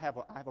to it, I have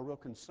a real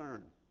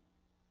concern.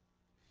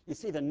 You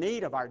see, the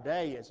need of our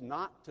day is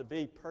not to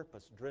be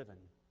purpose-driven,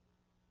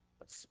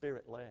 but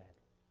Spirit-led.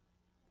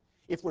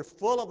 If we're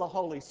full of the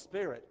Holy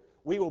Spirit,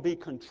 we will be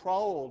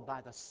controlled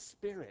by the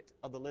Spirit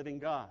of the living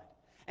God.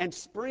 And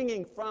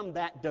springing from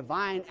that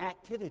divine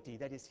activity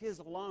that is His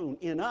alone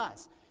in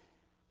us,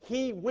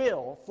 He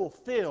will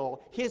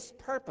fulfill His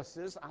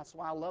purposes. That's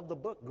why I love the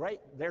book. Great.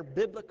 They're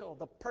biblical.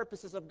 The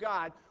purposes of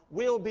God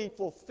will be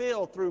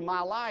fulfilled through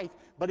my life.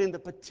 But in the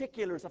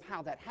particulars of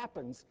how that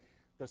happens,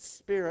 the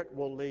Spirit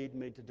will lead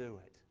me to do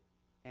it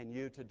and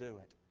you to do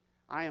it.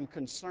 I am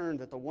concerned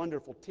that the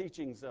wonderful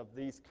teachings of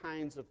these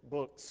kinds of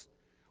books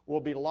will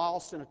be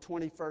lost in a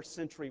 21st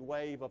century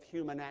wave of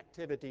human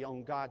activity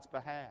on God's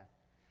behalf,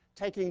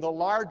 taking the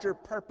larger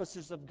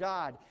purposes of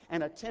God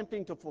and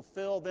attempting to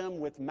fulfill them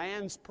with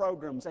man's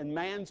programs and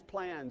man's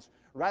plans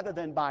rather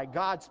than by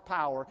God's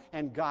power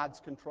and God's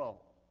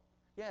control.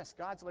 Yes,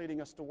 God's leading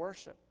us to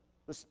worship.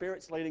 The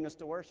Spirit's leading us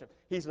to worship.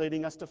 He's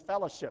leading us to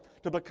fellowship,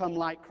 to become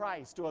like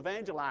Christ, to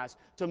evangelize,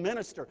 to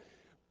minister.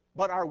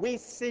 But are we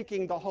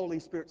seeking the Holy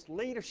Spirit's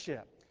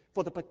leadership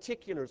for the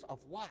particulars of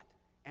what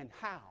and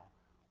how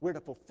we're to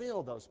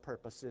fulfill those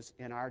purposes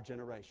in our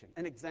generation?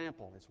 An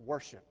example is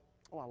worship.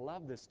 Oh, I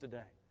love this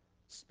today.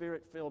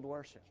 Spirit-filled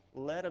worship,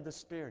 led of the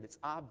Spirit. It's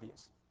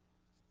obvious.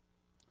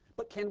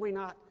 But can we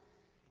not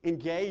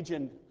engage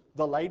in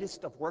the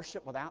latest of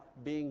worship without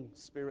being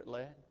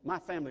Spirit-led? My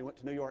family went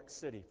to New York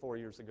City 4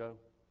 years ago.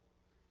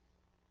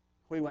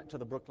 We went to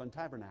the Brooklyn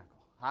Tabernacle.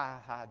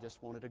 I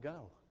just wanted to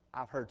go.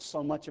 I've heard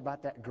so much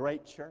about that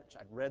great church.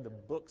 I'd read the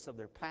books of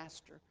their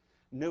pastor,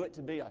 knew it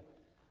to be a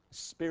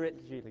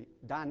spiritually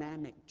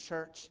dynamic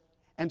church.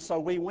 And so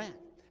we went.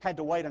 Had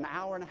to wait an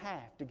hour and a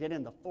half to get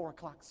in the 4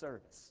 o'clock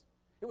service.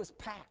 It was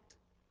packed.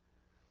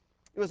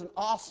 It was an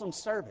awesome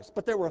service.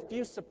 But there were a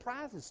few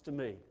surprises to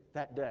me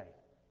that day.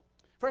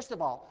 First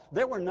of all,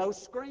 there were no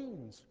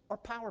screens or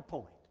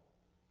PowerPoint.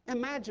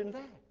 Imagine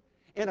that.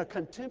 In a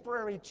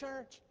contemporary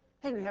church,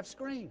 they didn't have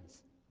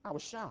screens. I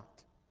was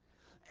shocked.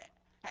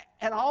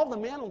 And all the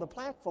men on the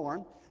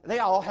platform, they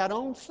all had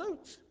on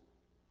suits.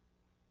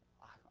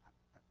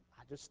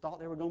 I just thought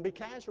they were going to be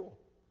casual.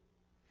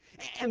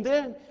 And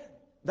then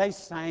they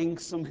sang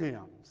some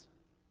hymns.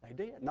 They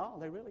did. No,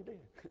 they really did.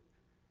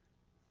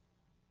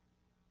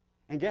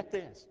 And get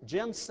this,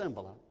 Jim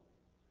Cymbala,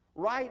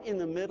 right in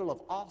the middle of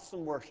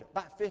awesome worship,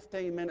 about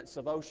 15 minutes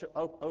of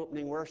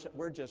opening worship,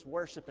 we're just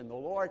worshiping the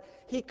Lord.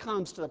 He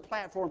comes to the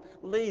platform,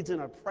 leads in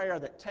a prayer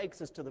that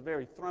takes us to the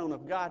very throne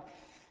of God.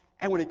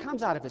 And when he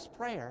comes out of his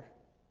prayer,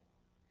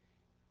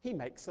 he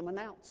makes some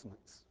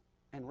announcements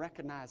and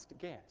recognized a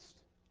guest.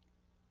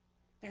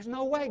 There's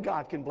no way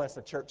God can bless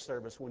a church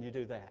service when you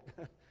do that.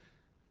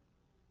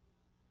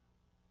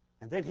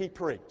 And then he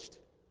preached.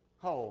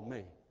 Oh,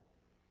 me.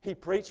 He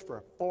preached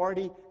for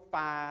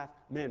 45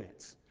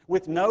 minutes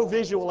with no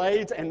visual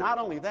aids, and not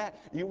only that,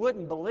 you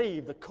wouldn't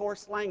believe the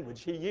coarse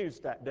language he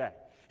used that day.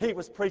 He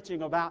was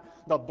preaching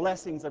about the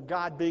blessings of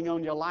God being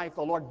on your life.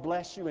 The Lord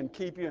bless you and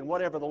keep you, and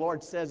whatever the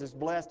Lord says is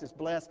blessed,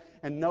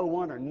 and no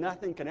one or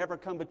nothing can ever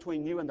come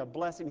between you and the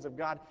blessings of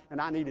God,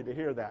 and I needed to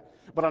hear that.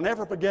 But I'll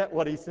never forget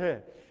what he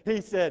said. He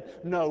said,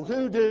 no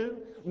hoodoo,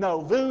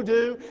 no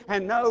voodoo,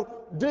 and no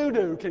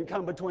doo-doo can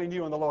come between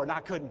you and the Lord. And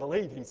I couldn't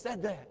believe he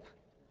said that.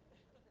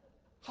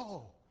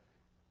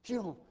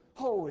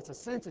 It's a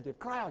sensitive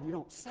crowd. You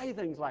don't say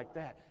things like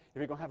that if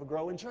you're going to have a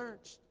growing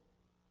church.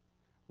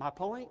 My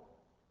point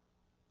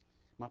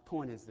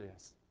is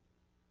this.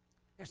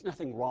 There's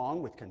nothing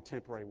wrong with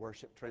contemporary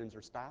worship trends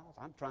or styles.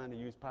 I'm trying to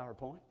use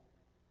PowerPoint.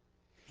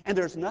 And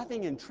there's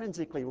nothing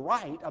intrinsically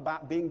right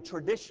about being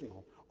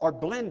traditional or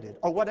blended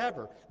or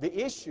whatever.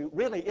 The issue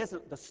really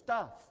isn't the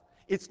stuff.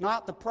 It's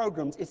not the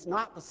programs. It's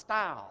not the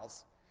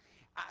styles.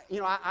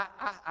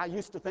 I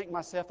used to think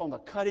myself on the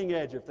cutting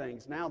edge of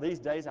things. Now, these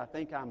days, I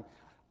think I'm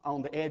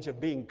on the edge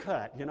of being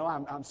cut.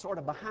 I'm sort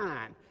of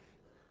behind.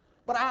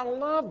 But I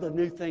love the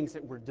new things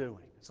that we're doing.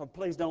 So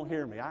please don't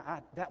hear me.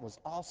 That was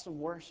awesome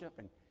worship,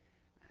 and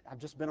I've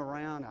just been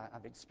around.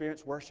 I've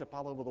experienced worship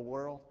all over the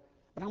world.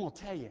 But I'm going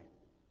to tell you,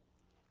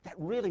 that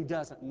really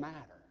doesn't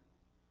matter.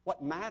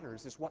 What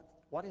matters is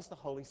what has the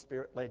Holy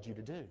Spirit led you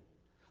to do.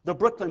 The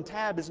Brooklyn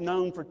Tab is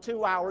known for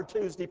 2-hour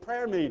Tuesday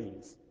prayer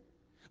meetings.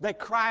 They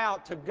cry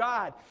out to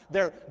God.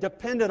 They're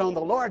dependent on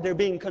the Lord. They're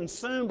being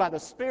consumed by the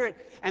Spirit.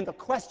 And the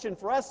question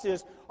for us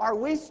is, are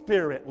we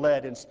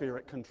Spirit-led and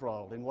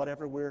Spirit-controlled in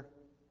whatever we're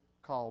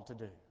called to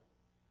do?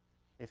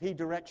 If He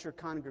directs your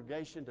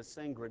congregation to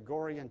sing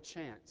Gregorian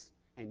chants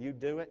and you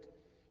do it,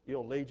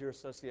 you'll lead your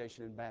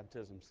association in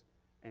baptisms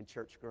and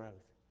church growth.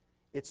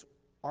 It's,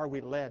 are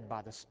we led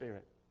by the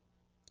Spirit?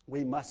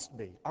 We must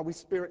be. Are we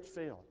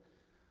Spirit-filled?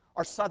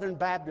 Are Southern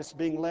Baptists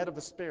being led of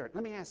the Spirit?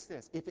 Let me ask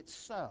this. If it's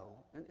so,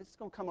 and it's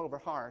going to come over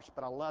harsh,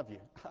 but I love you.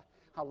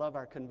 I love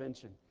our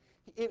convention.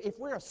 If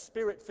we're a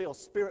Spirit-filled,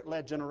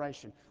 Spirit-led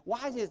generation,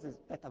 why is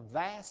it that the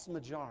vast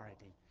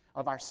majority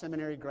of our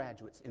seminary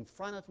graduates, in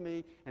front of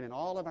me and in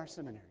all of our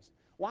seminaries,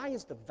 why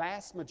is the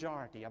vast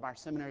majority of our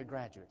seminary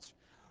graduates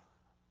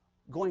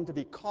going to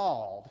be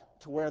called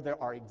to where there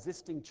are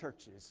existing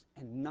churches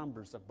and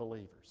numbers of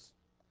believers,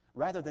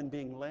 rather than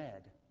being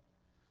led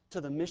to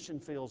the mission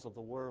fields of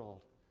the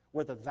world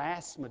where the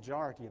vast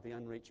majority of the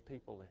unreached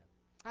people live?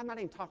 I'm not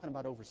even talking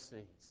about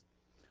overseas.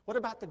 What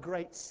about the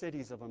great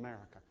cities of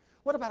America?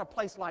 What about a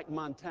place like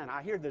Montana?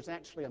 I hear there's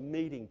actually a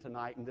meeting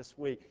tonight and this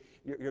week.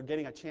 You're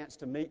getting a chance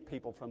to meet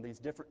people from these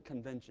different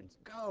conventions.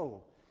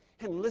 Go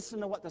and listen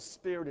to what the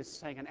Spirit is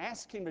saying and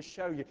ask Him to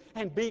show you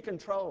and be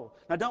controlled.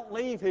 Now, don't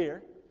leave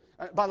here.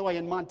 By the way,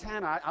 in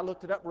Montana, I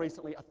looked it up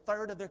recently,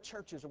 1/3 of their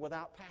churches are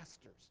without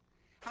pastors.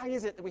 How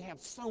is it that we have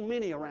so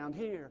many around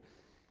here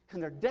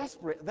and they're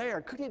desperate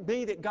there? Could it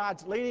be that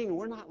God's leading and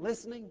we're not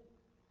listening?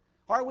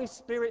 Are we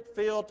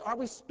Spirit-filled? Are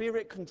we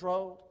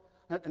Spirit-controlled?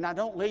 Now,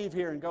 don't leave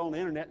here and go on the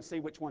internet and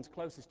see which one's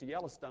closest to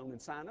Yellowstone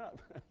and sign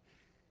up.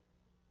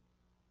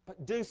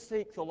 But do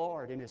seek the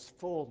Lord in His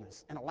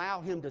fullness and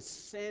allow Him to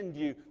send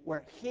you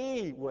where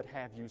He would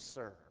have you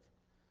serve.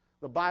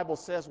 The Bible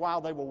says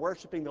while they were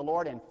worshiping the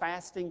Lord and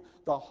fasting,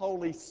 the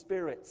Holy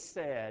Spirit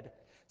said,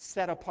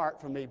 "Set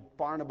apart for me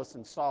Barnabas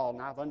and Saul,"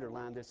 and I've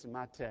underlined this in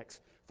my text,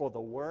 "for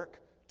the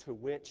work to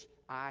which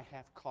I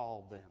have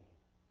called them."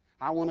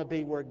 I want to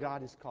be where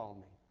God has called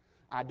me.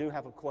 I do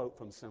have a quote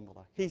from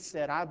Cymbala. He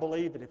said, "I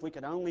believe that if we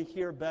could only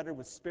hear better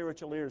with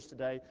spiritual ears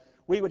today,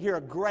 we would hear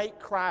a great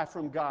cry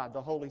from God,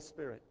 the Holy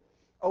Spirit,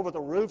 over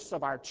the roofs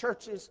of our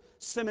churches,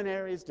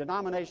 seminaries,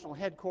 denominational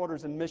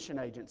headquarters, and mission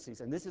agencies."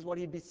 And this is what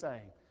he'd be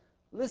saying.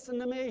 Listen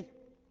to me.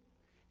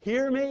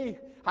 Hear me.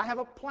 I have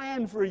a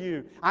plan for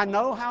you. I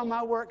know how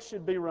my work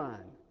should be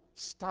run.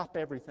 Stop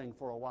everything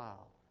for a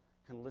while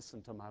and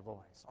listen to my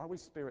voice. Are we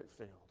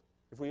Spirit-filled?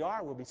 If we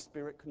are, we'll be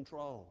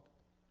Spirit-controlled.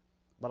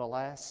 But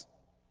alas,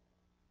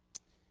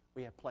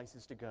 we have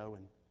places to go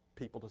and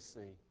people to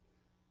see.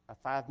 A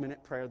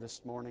 5-minute prayer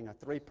this morning, a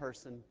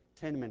 3-person,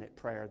 10-minute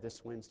prayer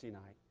this Wednesday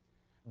night.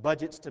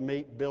 Budgets to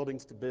meet,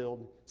 buildings to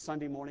build,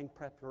 Sunday morning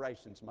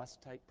preparations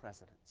must take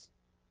precedence.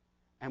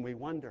 And we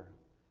wonder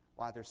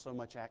why there's so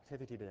much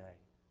activity today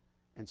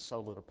and so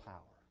little power.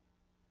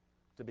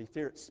 To be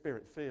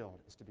Spirit-filled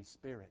is to be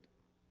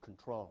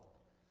Spirit-controlled.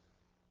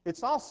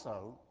 It's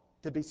also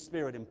to be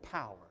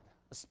Spirit-empowered.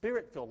 A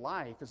Spirit-filled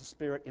life is a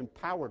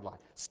Spirit-empowered life.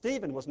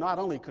 Stephen was not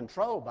only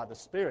controlled by the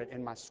Spirit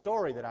in my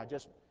story that I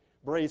just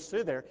breezed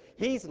through there,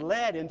 he's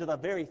led into the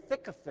very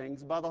thick of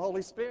things by the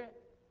Holy Spirit.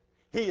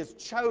 He is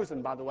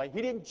chosen, by the way.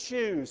 He didn't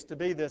choose to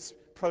be this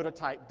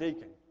prototype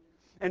deacon.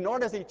 And nor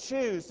does he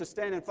choose to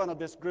stand in front of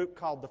this group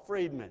called the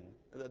freedmen,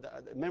 the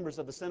members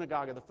of the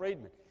synagogue of the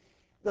freedmen.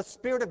 The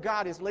Spirit of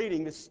God is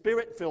leading this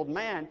Spirit-filled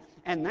man,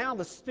 and now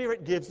the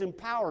Spirit gives him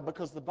power,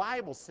 because the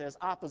Bible says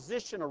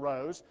opposition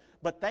arose,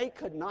 but they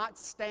could not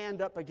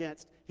stand up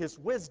against his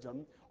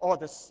wisdom or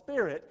the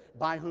Spirit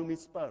by whom he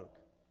spoke.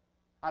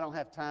 I don't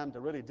have time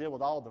to really deal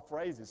with all the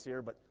phrases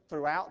here, but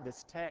throughout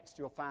this text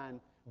you'll find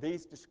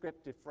these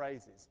descriptive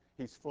phrases.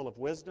 He's full of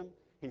wisdom,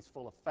 he's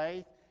full of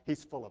faith,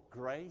 he's full of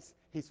grace,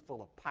 he's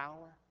full of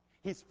power,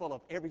 he's full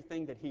of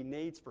everything that he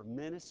needs for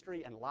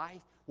ministry and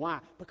life. Why?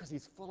 Because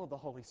he's full of the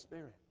Holy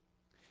Spirit.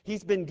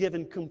 He's been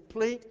given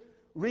complete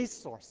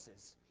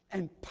resources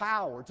and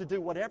power to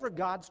do whatever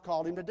God's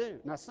called him to do.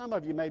 Now, some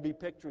of you may be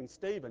picturing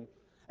Stephen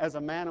as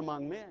a man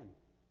among men,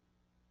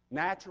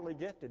 naturally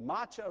gifted,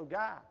 macho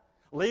guy,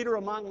 leader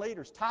among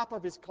leaders, top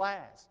of his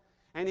class.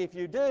 And if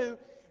you do,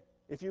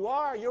 if you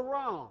are, you're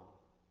wrong.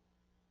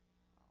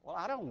 Well,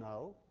 I don't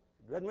know.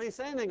 It doesn't really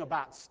say anything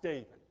about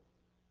Stephen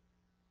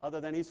other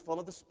than he's full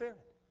of the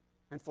Spirit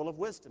and full of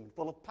wisdom and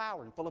full of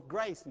power and full of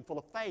grace and full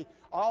of faith.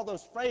 All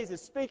those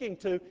phrases speaking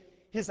to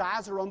his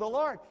eyes are on the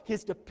Lord.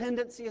 His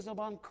dependency is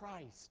upon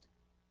Christ.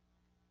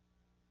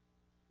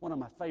 One of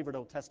my favorite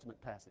Old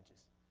Testament passages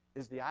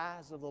is the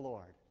eyes of the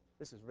Lord.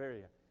 This is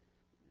very,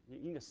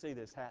 you can see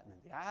this happening.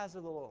 The eyes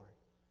of the Lord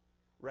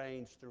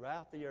range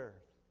throughout the earth,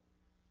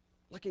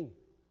 looking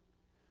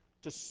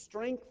to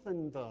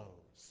strengthen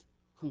those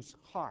whose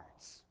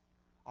hearts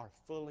are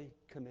fully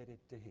committed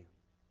to him.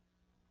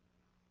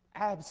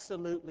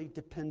 Absolutely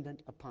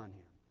dependent upon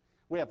him.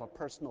 We have a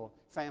personal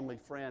family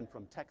friend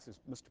from Texas,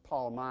 Mr.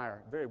 Paul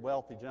Meyer, a very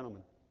wealthy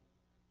gentleman.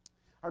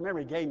 I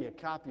remember he gave me a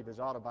copy of his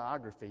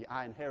autobiography,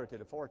 I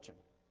Inherited a Fortune.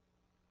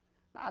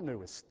 I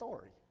knew his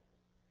story.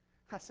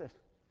 I said,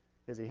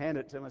 as he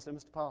handed it to him, I said,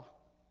 Mr. Paul,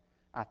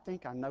 I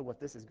think I know what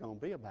this is going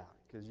to be about,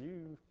 because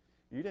you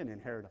didn't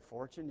inherit a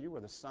fortune. You were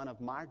the son of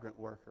migrant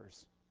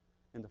workers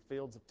in the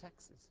fields of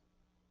Texas.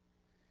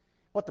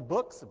 What the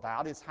book's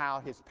about is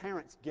how his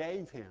parents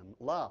gave him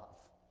love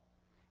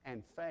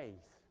and faith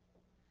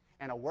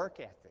and a work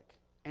ethic.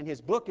 And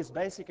his book is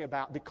basically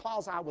about,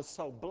 because I was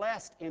so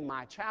blessed in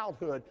my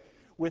childhood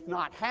with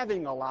not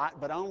having a lot,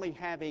 but only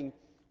having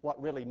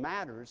what really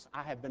matters,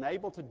 I have been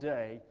able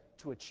today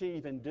to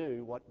achieve and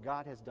do what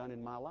God has done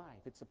in my life.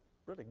 It's a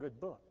really good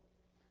book.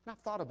 And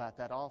I've thought about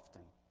that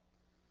often.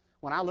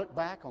 When I look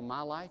back on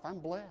my life, I'm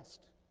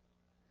blessed.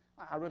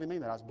 I really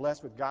mean that. I was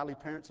blessed with godly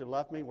parents who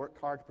loved me, worked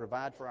hard to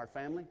provide for our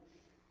family.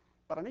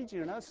 But I need you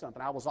to know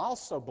something. I was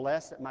also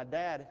blessed that my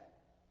dad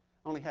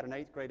only had an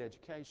 8th grade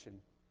education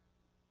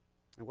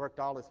and worked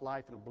all his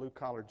life in a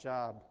blue-collar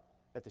job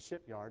at the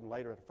shipyard and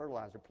later at a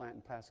fertilizer plant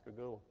in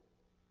Pascagoula.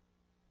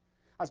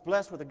 I was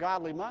blessed with a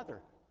godly mother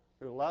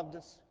who loved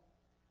us.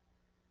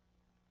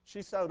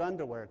 She sewed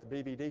underwear at the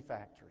BVD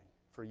factory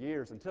for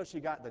years until she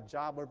got the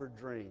job of her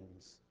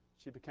dreams.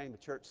 She became the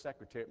church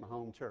secretary at my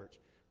home church.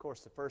 Of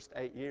course, the first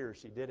 8 years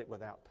she did it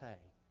without pay.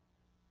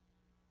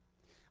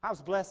 I was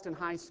blessed in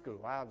high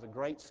school. I was a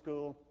great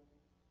school.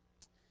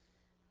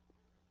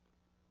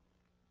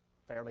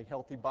 Fairly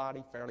healthy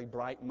body, fairly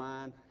bright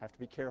mind. Have to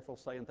be careful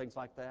saying things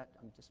like that.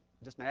 I'm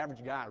just an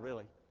average guy,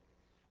 really.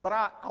 But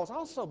I was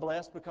also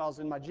blessed because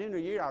in my junior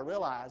year I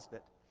realized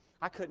that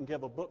I couldn't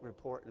give a book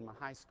report in my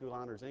high school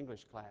honors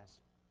English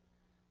class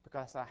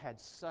because I had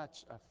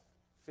such a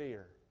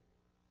fear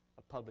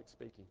of public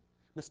speaking.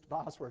 Mr.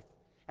 Bosworth,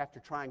 after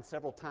trying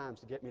several times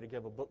to get me to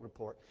give a book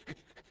report,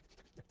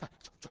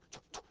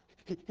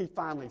 he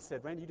finally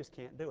said, Randy, you just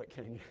can't do it,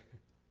 can you?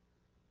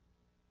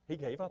 He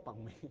gave up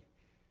on me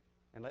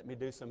and let me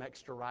do some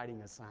extra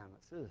writing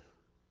assignments. Ugh.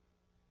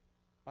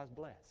 I was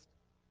blessed.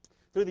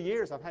 Through the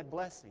years, I've had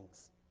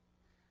blessings.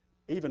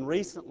 Even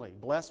recently,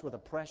 blessed with a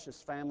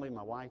precious family,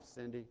 my wife,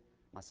 Cindy,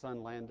 my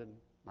son, Landon,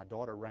 my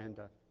daughter,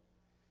 Randa.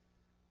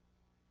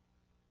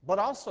 But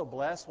also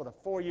blessed with a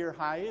 4-year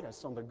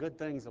hiatus on the good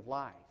things of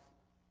life.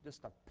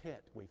 Just a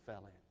pit we fell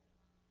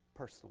in,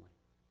 personally.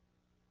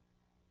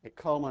 It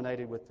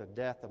culminated with the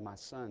death of my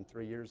son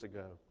 3 years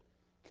ago,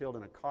 killed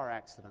in a car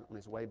accident on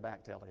his way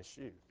back to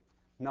LSU.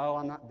 No,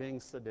 I'm not being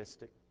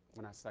sadistic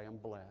when I say I'm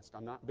blessed.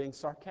 I'm not being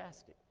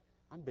sarcastic.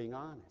 I'm being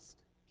honest.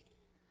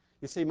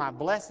 You see, my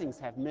blessings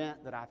have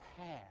meant that I've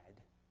had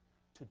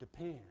to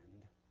depend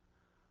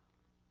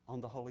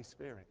on the Holy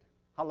Spirit.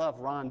 I love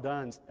Ron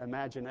Dunn's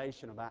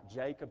imagination about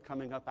Jacob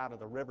coming up out of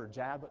the river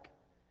Jabbok.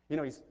 You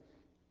know,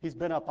 he's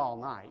been up all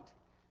night.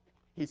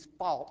 He's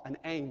fought an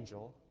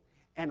angel.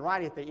 And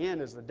right at the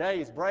end, as the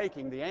day is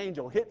breaking, the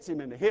angel hits him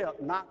in the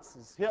hip, knocks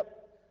his hip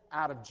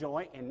out of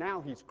joint, and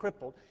now he's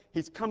crippled.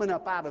 He's coming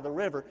up out of the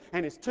river,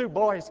 and his two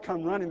boys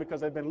come running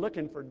because they've been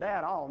looking for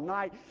Dad all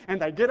night.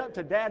 And they get up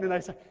to Dad, and they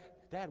say,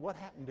 Dad, what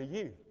happened to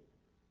you?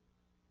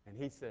 And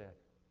he said,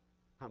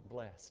 I'm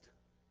blessed.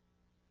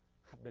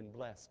 I've been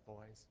blessed,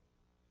 boys.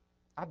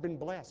 I've been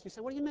blessed. You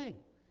say, what do you mean?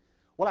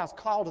 Well, I was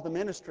called to the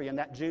ministry in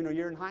that junior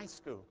year in high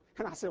school.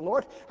 And I said,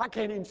 Lord, I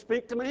can't even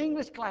speak to my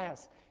English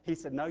class. He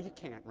said, no, you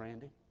can't,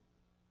 Randy.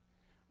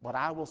 But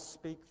I will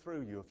speak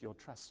through you if you'll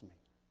trust me.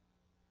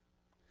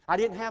 I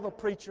didn't have a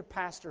preacher,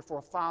 pastor for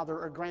a father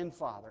or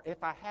grandfather.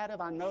 If I had,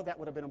 I know that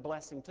would have been a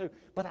blessing too.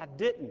 But I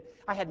didn't.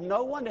 I had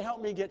no one to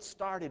help me get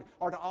started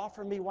or to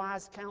offer me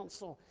wise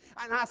counsel.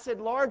 And I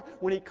said, Lord,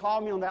 when he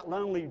called me on that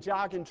lonely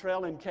jogging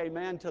trail in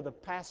Cayman to the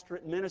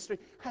pastorate ministry,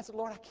 I said,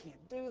 Lord, I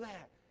can't do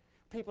that.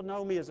 People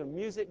know me as a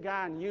music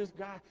guy and youth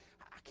guy.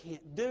 I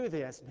can't do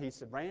this. And he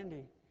said,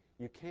 Randy,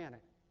 you can.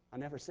 I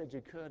never said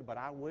you could, but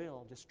I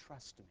will. Just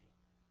trust me.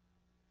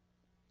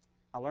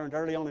 I learned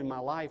early on in my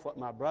life what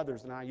my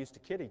brothers and I used to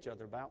kid each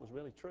other about was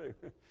really true.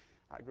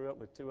 I grew up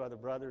with two other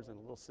brothers and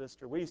a little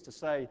sister. We used to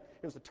say,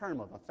 it was a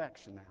term of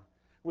affection now.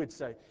 We'd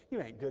say,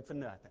 you ain't good for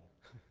nothing.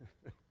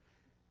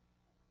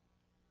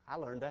 I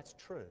learned that's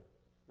true.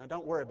 Now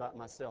don't worry about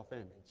my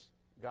self-image.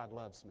 God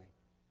loves me.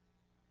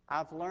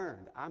 I've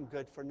learned I'm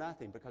good for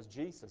nothing because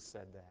Jesus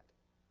said that.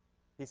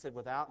 He said,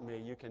 without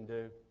me, you can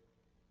do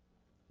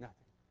nothing.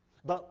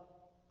 But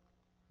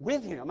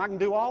with him, I can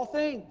do all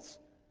things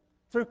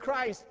through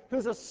Christ,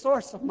 who's the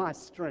source of my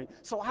strength.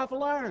 So I've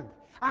learned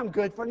I'm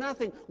good for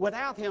nothing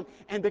without him.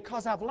 And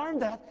because I've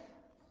learned that,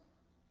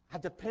 I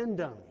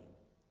depend on him.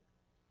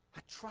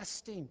 I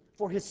trust him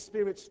for his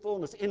Spirit's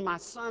fullness. In my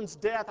son's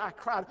death, I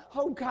cried,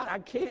 oh God, I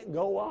can't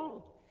go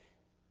on.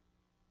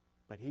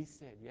 But he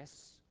said,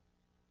 yes,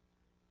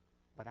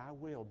 but I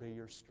will be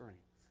your strength.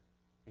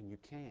 And you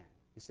can.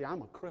 You see,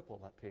 I'm a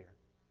cripple up here.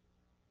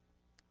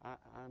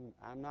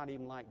 I'm not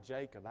even like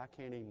Jacob. I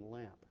can't even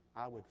limp.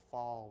 I would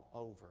fall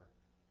over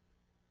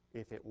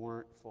if it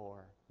weren't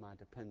for my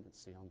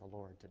dependency on the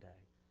Lord today.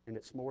 And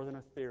it's more than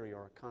a theory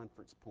or a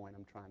conference point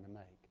I'm trying to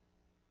make.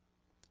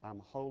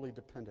 I'm wholly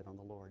dependent on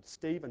the Lord.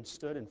 Stephen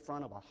stood in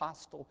front of a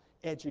hostile,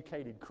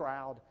 educated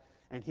crowd,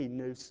 and he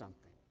knew something.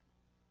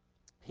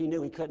 He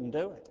knew he couldn't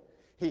do it.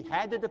 He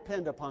had to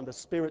depend upon the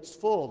Spirit's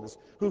fullness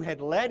who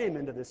had led him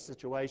into this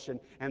situation,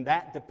 and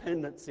that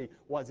dependency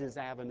was his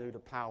avenue to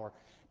power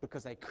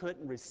because they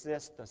couldn't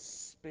resist the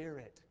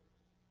Spirit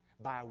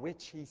by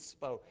which he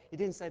spoke. He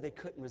didn't say they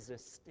couldn't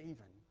resist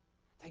Stephen.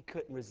 They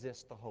couldn't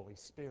resist the Holy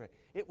Spirit.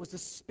 It was the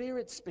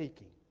Spirit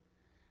speaking.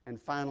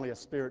 And finally, a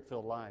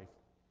Spirit-filled life.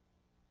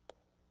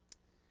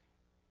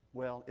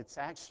 Well, it's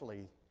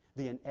actually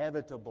the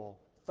inevitable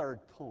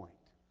third point.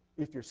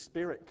 If you're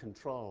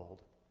Spirit-controlled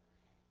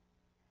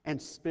and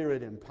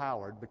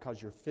Spirit-empowered,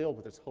 because you're filled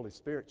with this Holy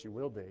Spirit, you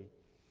will be,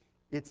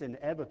 it's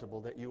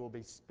inevitable that you will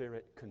be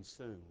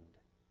Spirit-consumed.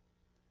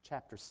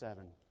 Chapter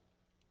 7.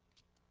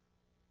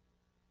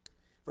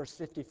 Verse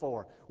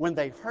 54, when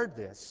they heard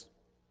this,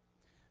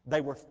 they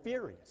were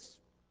furious.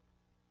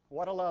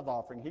 What a love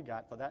offering he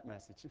got for that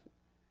message.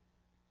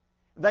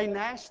 They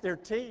gnashed their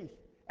teeth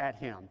at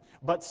him.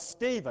 But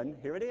Stephen,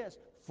 here it is,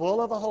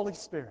 full of the Holy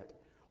Spirit,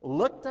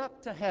 looked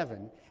up to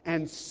heaven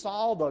and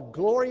saw the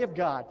glory of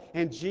God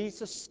and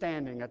Jesus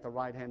standing at the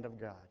right hand of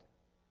God.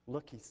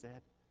 Look, he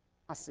said,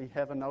 I see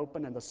heaven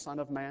open and the Son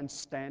of Man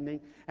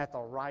standing at the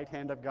right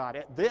hand of God.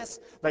 At this,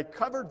 they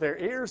covered their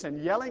ears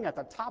and yelling at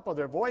the top of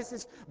their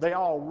voices, they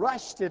all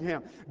rushed at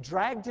him,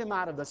 dragged him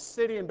out of the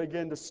city and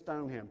began to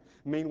stone him.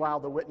 Meanwhile,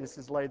 the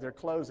witnesses laid their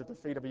clothes at the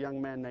feet of a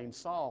young man named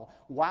Saul.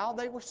 While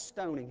they were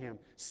stoning him,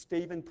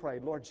 Stephen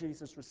prayed, Lord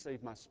Jesus,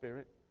 receive my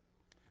spirit.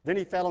 Then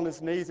he fell on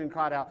his knees and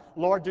cried out,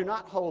 Lord, do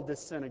not hold this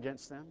sin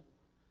against them.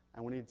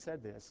 And when he had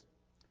said this,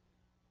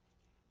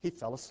 he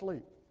fell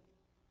asleep.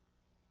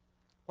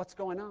 What's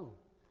going on?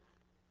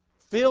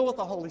 Filled with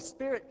the Holy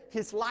Spirit,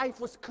 his life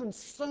was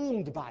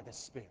consumed by the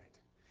Spirit.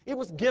 It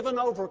was given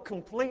over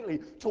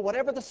completely to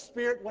whatever the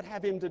Spirit would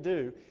have him to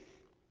do.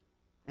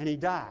 And he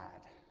died.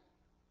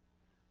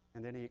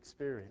 And then he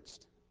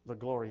experienced the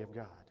glory of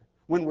God.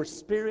 When we're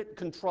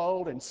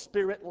Spirit-controlled and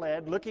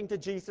Spirit-led, looking to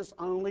Jesus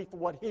only for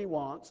what he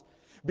wants,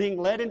 being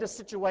led into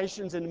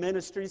situations and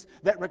ministries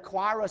that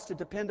require us to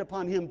depend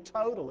upon him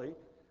totally,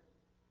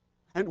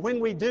 and when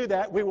we do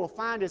that, we will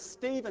find, as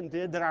Stephen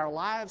did, that our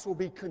lives will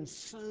be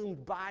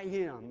consumed by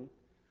him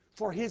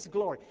for his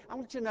glory. I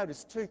want you to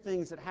notice two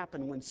things that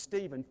happened when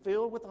Stephen,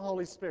 filled with the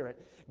Holy Spirit,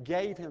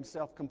 gave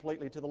himself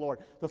completely to the Lord.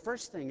 The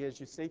first thing is,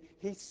 you see,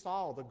 he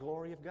saw the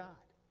glory of God.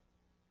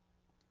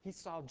 He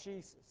saw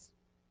Jesus.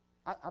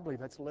 I believe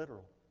that's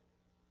literal.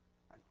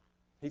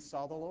 He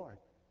saw the Lord.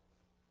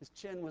 His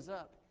chin was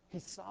up. He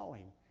saw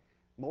him.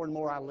 More and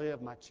more I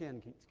live, my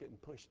chin keeps getting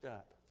pushed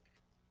up.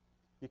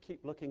 You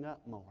keep looking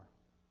up more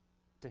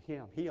to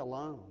him. He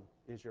alone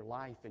is your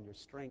life and your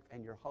strength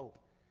and your hope.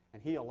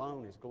 And he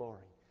alone is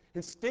glory.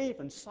 And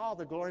Stephen saw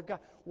the glory of God.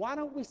 Why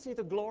don't we see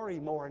the glory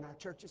more in our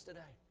churches today?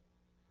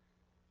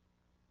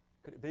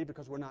 Could it be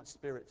because we're not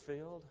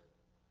Spirit-filled?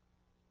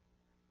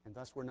 And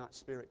thus we're not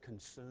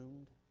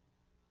Spirit-consumed?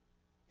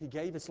 He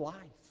gave His life.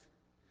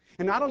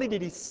 And not only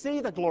did He see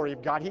the glory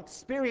of God, He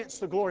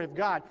experienced the glory of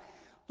God.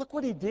 Look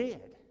what He did.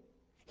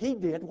 He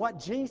did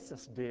what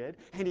Jesus did,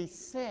 and He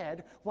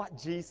said what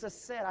Jesus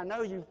said. I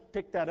know you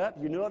picked that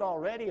up. You knew it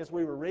already as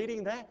we were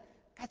reading that.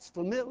 That's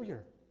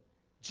familiar.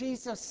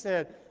 Jesus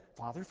said,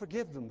 Father,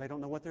 forgive them. They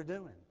don't know what they're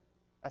doing.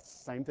 That's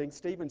the same thing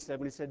Stephen said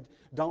when he said,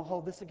 don't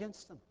hold this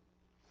against them.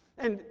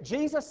 And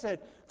Jesus said,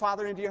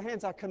 Father, into your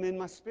hands I commend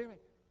my spirit.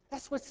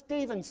 That's what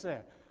Stephen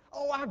said.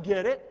 Oh, I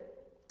get it.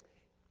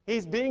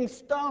 He's being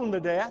stoned to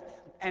death,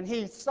 and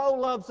he so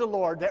loves the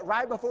Lord that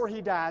right before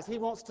he dies, he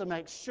wants to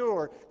make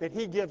sure that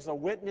he gives a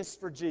witness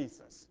for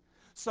Jesus.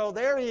 So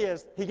there he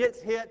is. He gets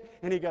hit,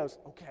 and he goes,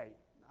 okay,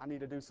 I need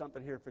to do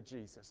something here for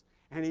Jesus.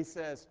 And he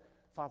says,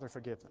 Father,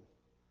 forgive them.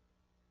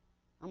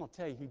 I'm going to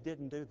tell you, he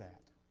didn't do that.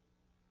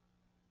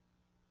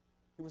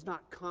 He was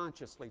not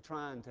consciously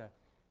trying to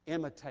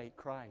imitate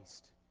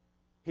Christ.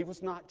 He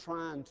was not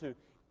trying to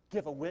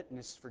give a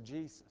witness for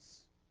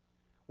Jesus.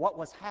 What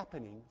was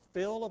happening,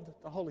 filled of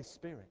the Holy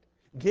Spirit,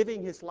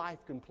 giving his life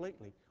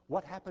completely,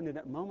 what happened in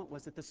that moment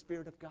was that the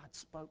Spirit of God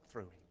spoke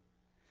through him.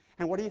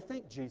 And what do you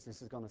think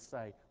Jesus is going to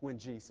say when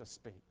Jesus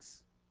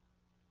speaks?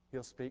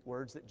 He'll speak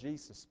words that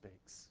Jesus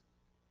speaks.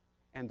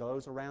 And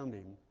those around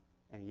him,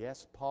 and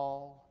yes,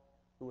 Paul,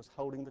 who was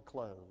holding the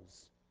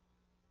clothes,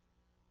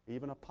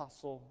 even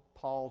Apostle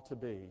Paul to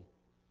be,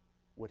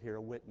 would hear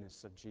a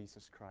witness of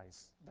Jesus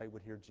Christ. They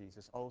would hear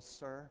Jesus. Oh,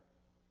 sir,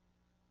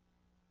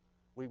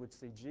 we would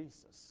see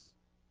Jesus,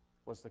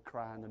 was the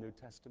cry in the New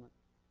Testament.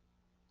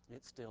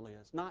 It still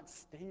is. Not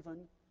Stephen.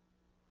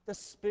 The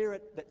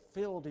Spirit that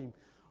filled him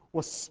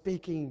was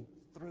speaking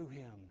through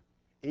him,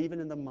 even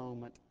in the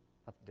moment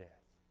of death.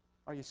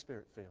 Are you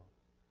Spirit-filled?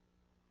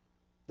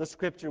 The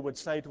Scripture would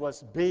say to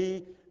us,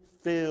 be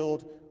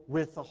filled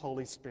with the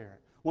Holy Spirit.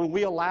 When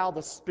we allow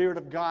the Spirit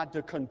of God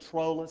to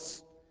control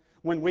us,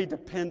 when we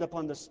depend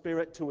upon the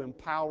Spirit to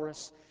empower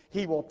us,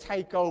 He will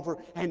take over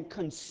and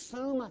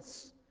consume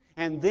us.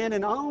 And then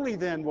and only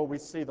then will we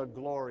see the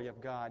glory of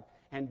God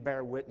and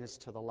bear witness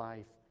to the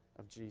life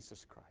of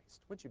Jesus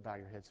Christ. Would you bow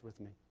your heads with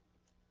me?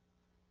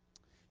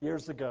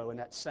 Years ago, in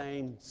that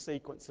same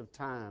sequence of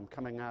time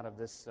coming out of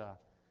this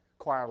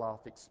choir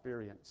loft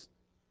experience,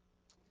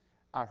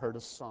 I heard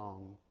a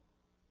song.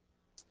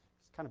 It's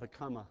kind of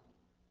become a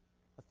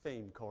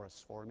theme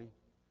chorus for me.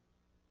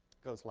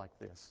 It goes like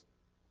this.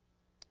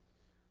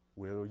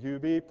 Will you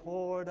be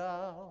poured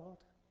out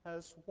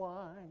as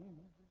wine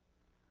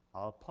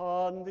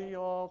upon the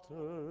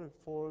altar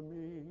for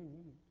me?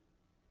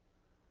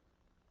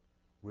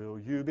 Will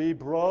you be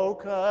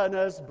broken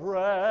as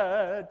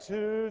bread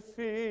to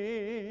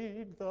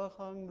feed the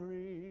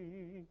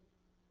hungry?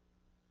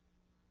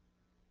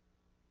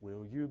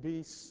 Will you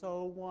be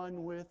so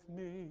one with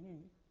me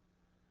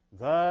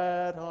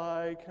that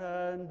I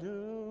can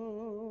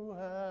do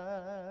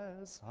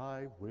as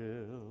I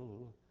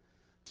will,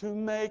 to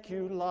make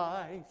you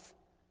life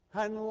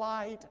and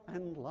light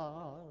and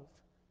love,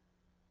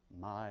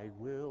 my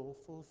will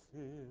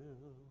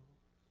fulfill?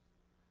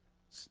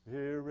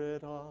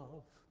 Spirit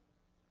of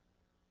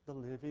the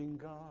living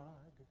God,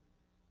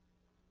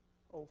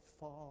 oh,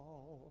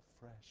 fall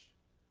fresh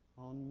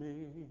on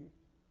me.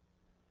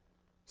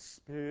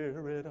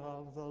 Spirit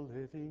of the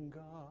living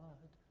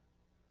God,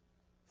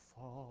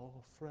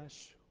 fall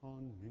fresh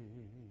on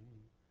me.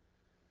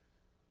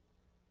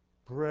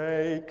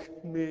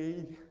 Break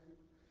me,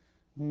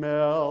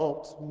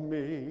 melt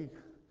me,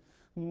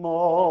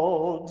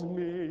 mold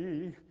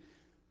me,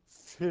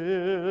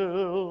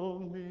 fill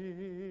me.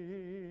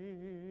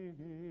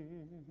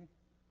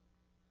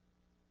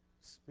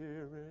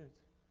 Spirit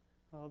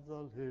of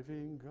the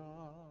living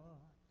God,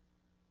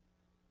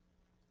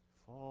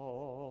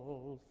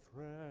 fall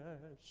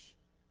fresh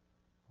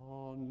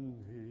on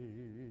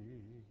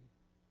me.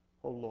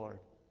 Oh Lord,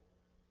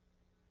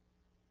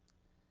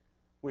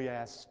 we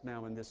ask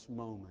now in this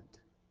moment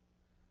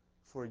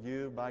for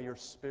you, by your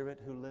Spirit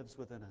who lives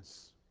within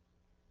us,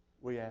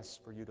 we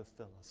ask for you to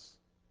fill us.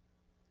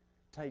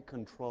 Take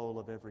control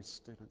of every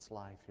student's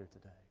life here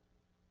today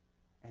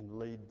and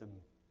lead them.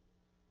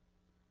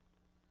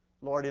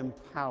 Lord,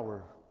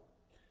 empower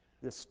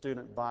this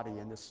student body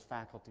and this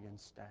faculty and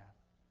staff.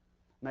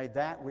 May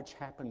that which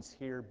happens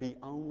here be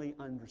only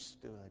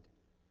understood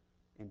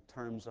in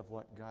terms of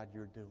what, God,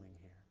 you're doing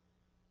here.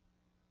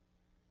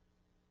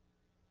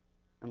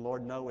 And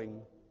Lord,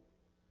 knowing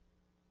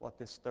what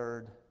this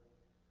third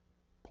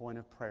point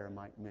of prayer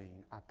might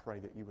mean, I pray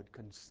that you would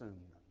consume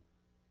them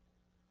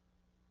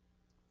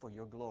for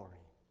your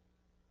glory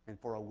and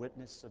for a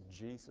witness of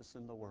Jesus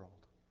in the world.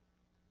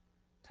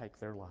 Take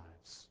their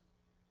lives.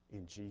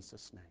 In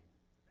Jesus' name,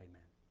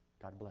 amen.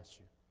 God bless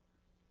you.